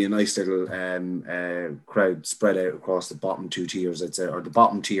 It would be a nice little crowd spread out across the bottom 2 tiers, I'd say, or the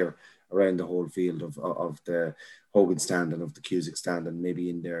bottom tier around the whole field of the Hogan stand and of the Cusack stand, and maybe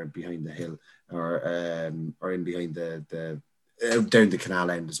in there behind the hill or in behind the down the canal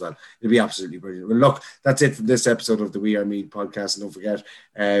end as well. It'll be absolutely brilliant. Well, look, that's it for this episode of the We Are Meath podcast. And don't forget,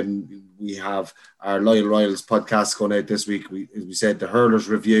 we have our Loyal Royals podcast going out this week. As we said, the Hurlers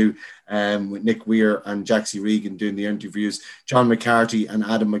Review with Nick Weir and Jaxie Regan doing the interviews, John McCarthy and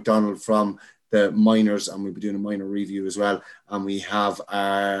Adam McDonald from the minors, and we'll be doing a minor review as well. And we have,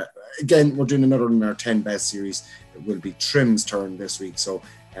 again, we're doing another in our 10 best series. It will be Trim's turn this week. So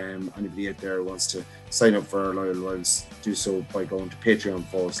anybody out there who wants to sign up for our Loyal Royals, do so by going to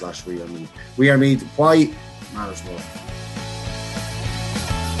Patreon/We Are Meath. We Are Meath. Why? Matters more.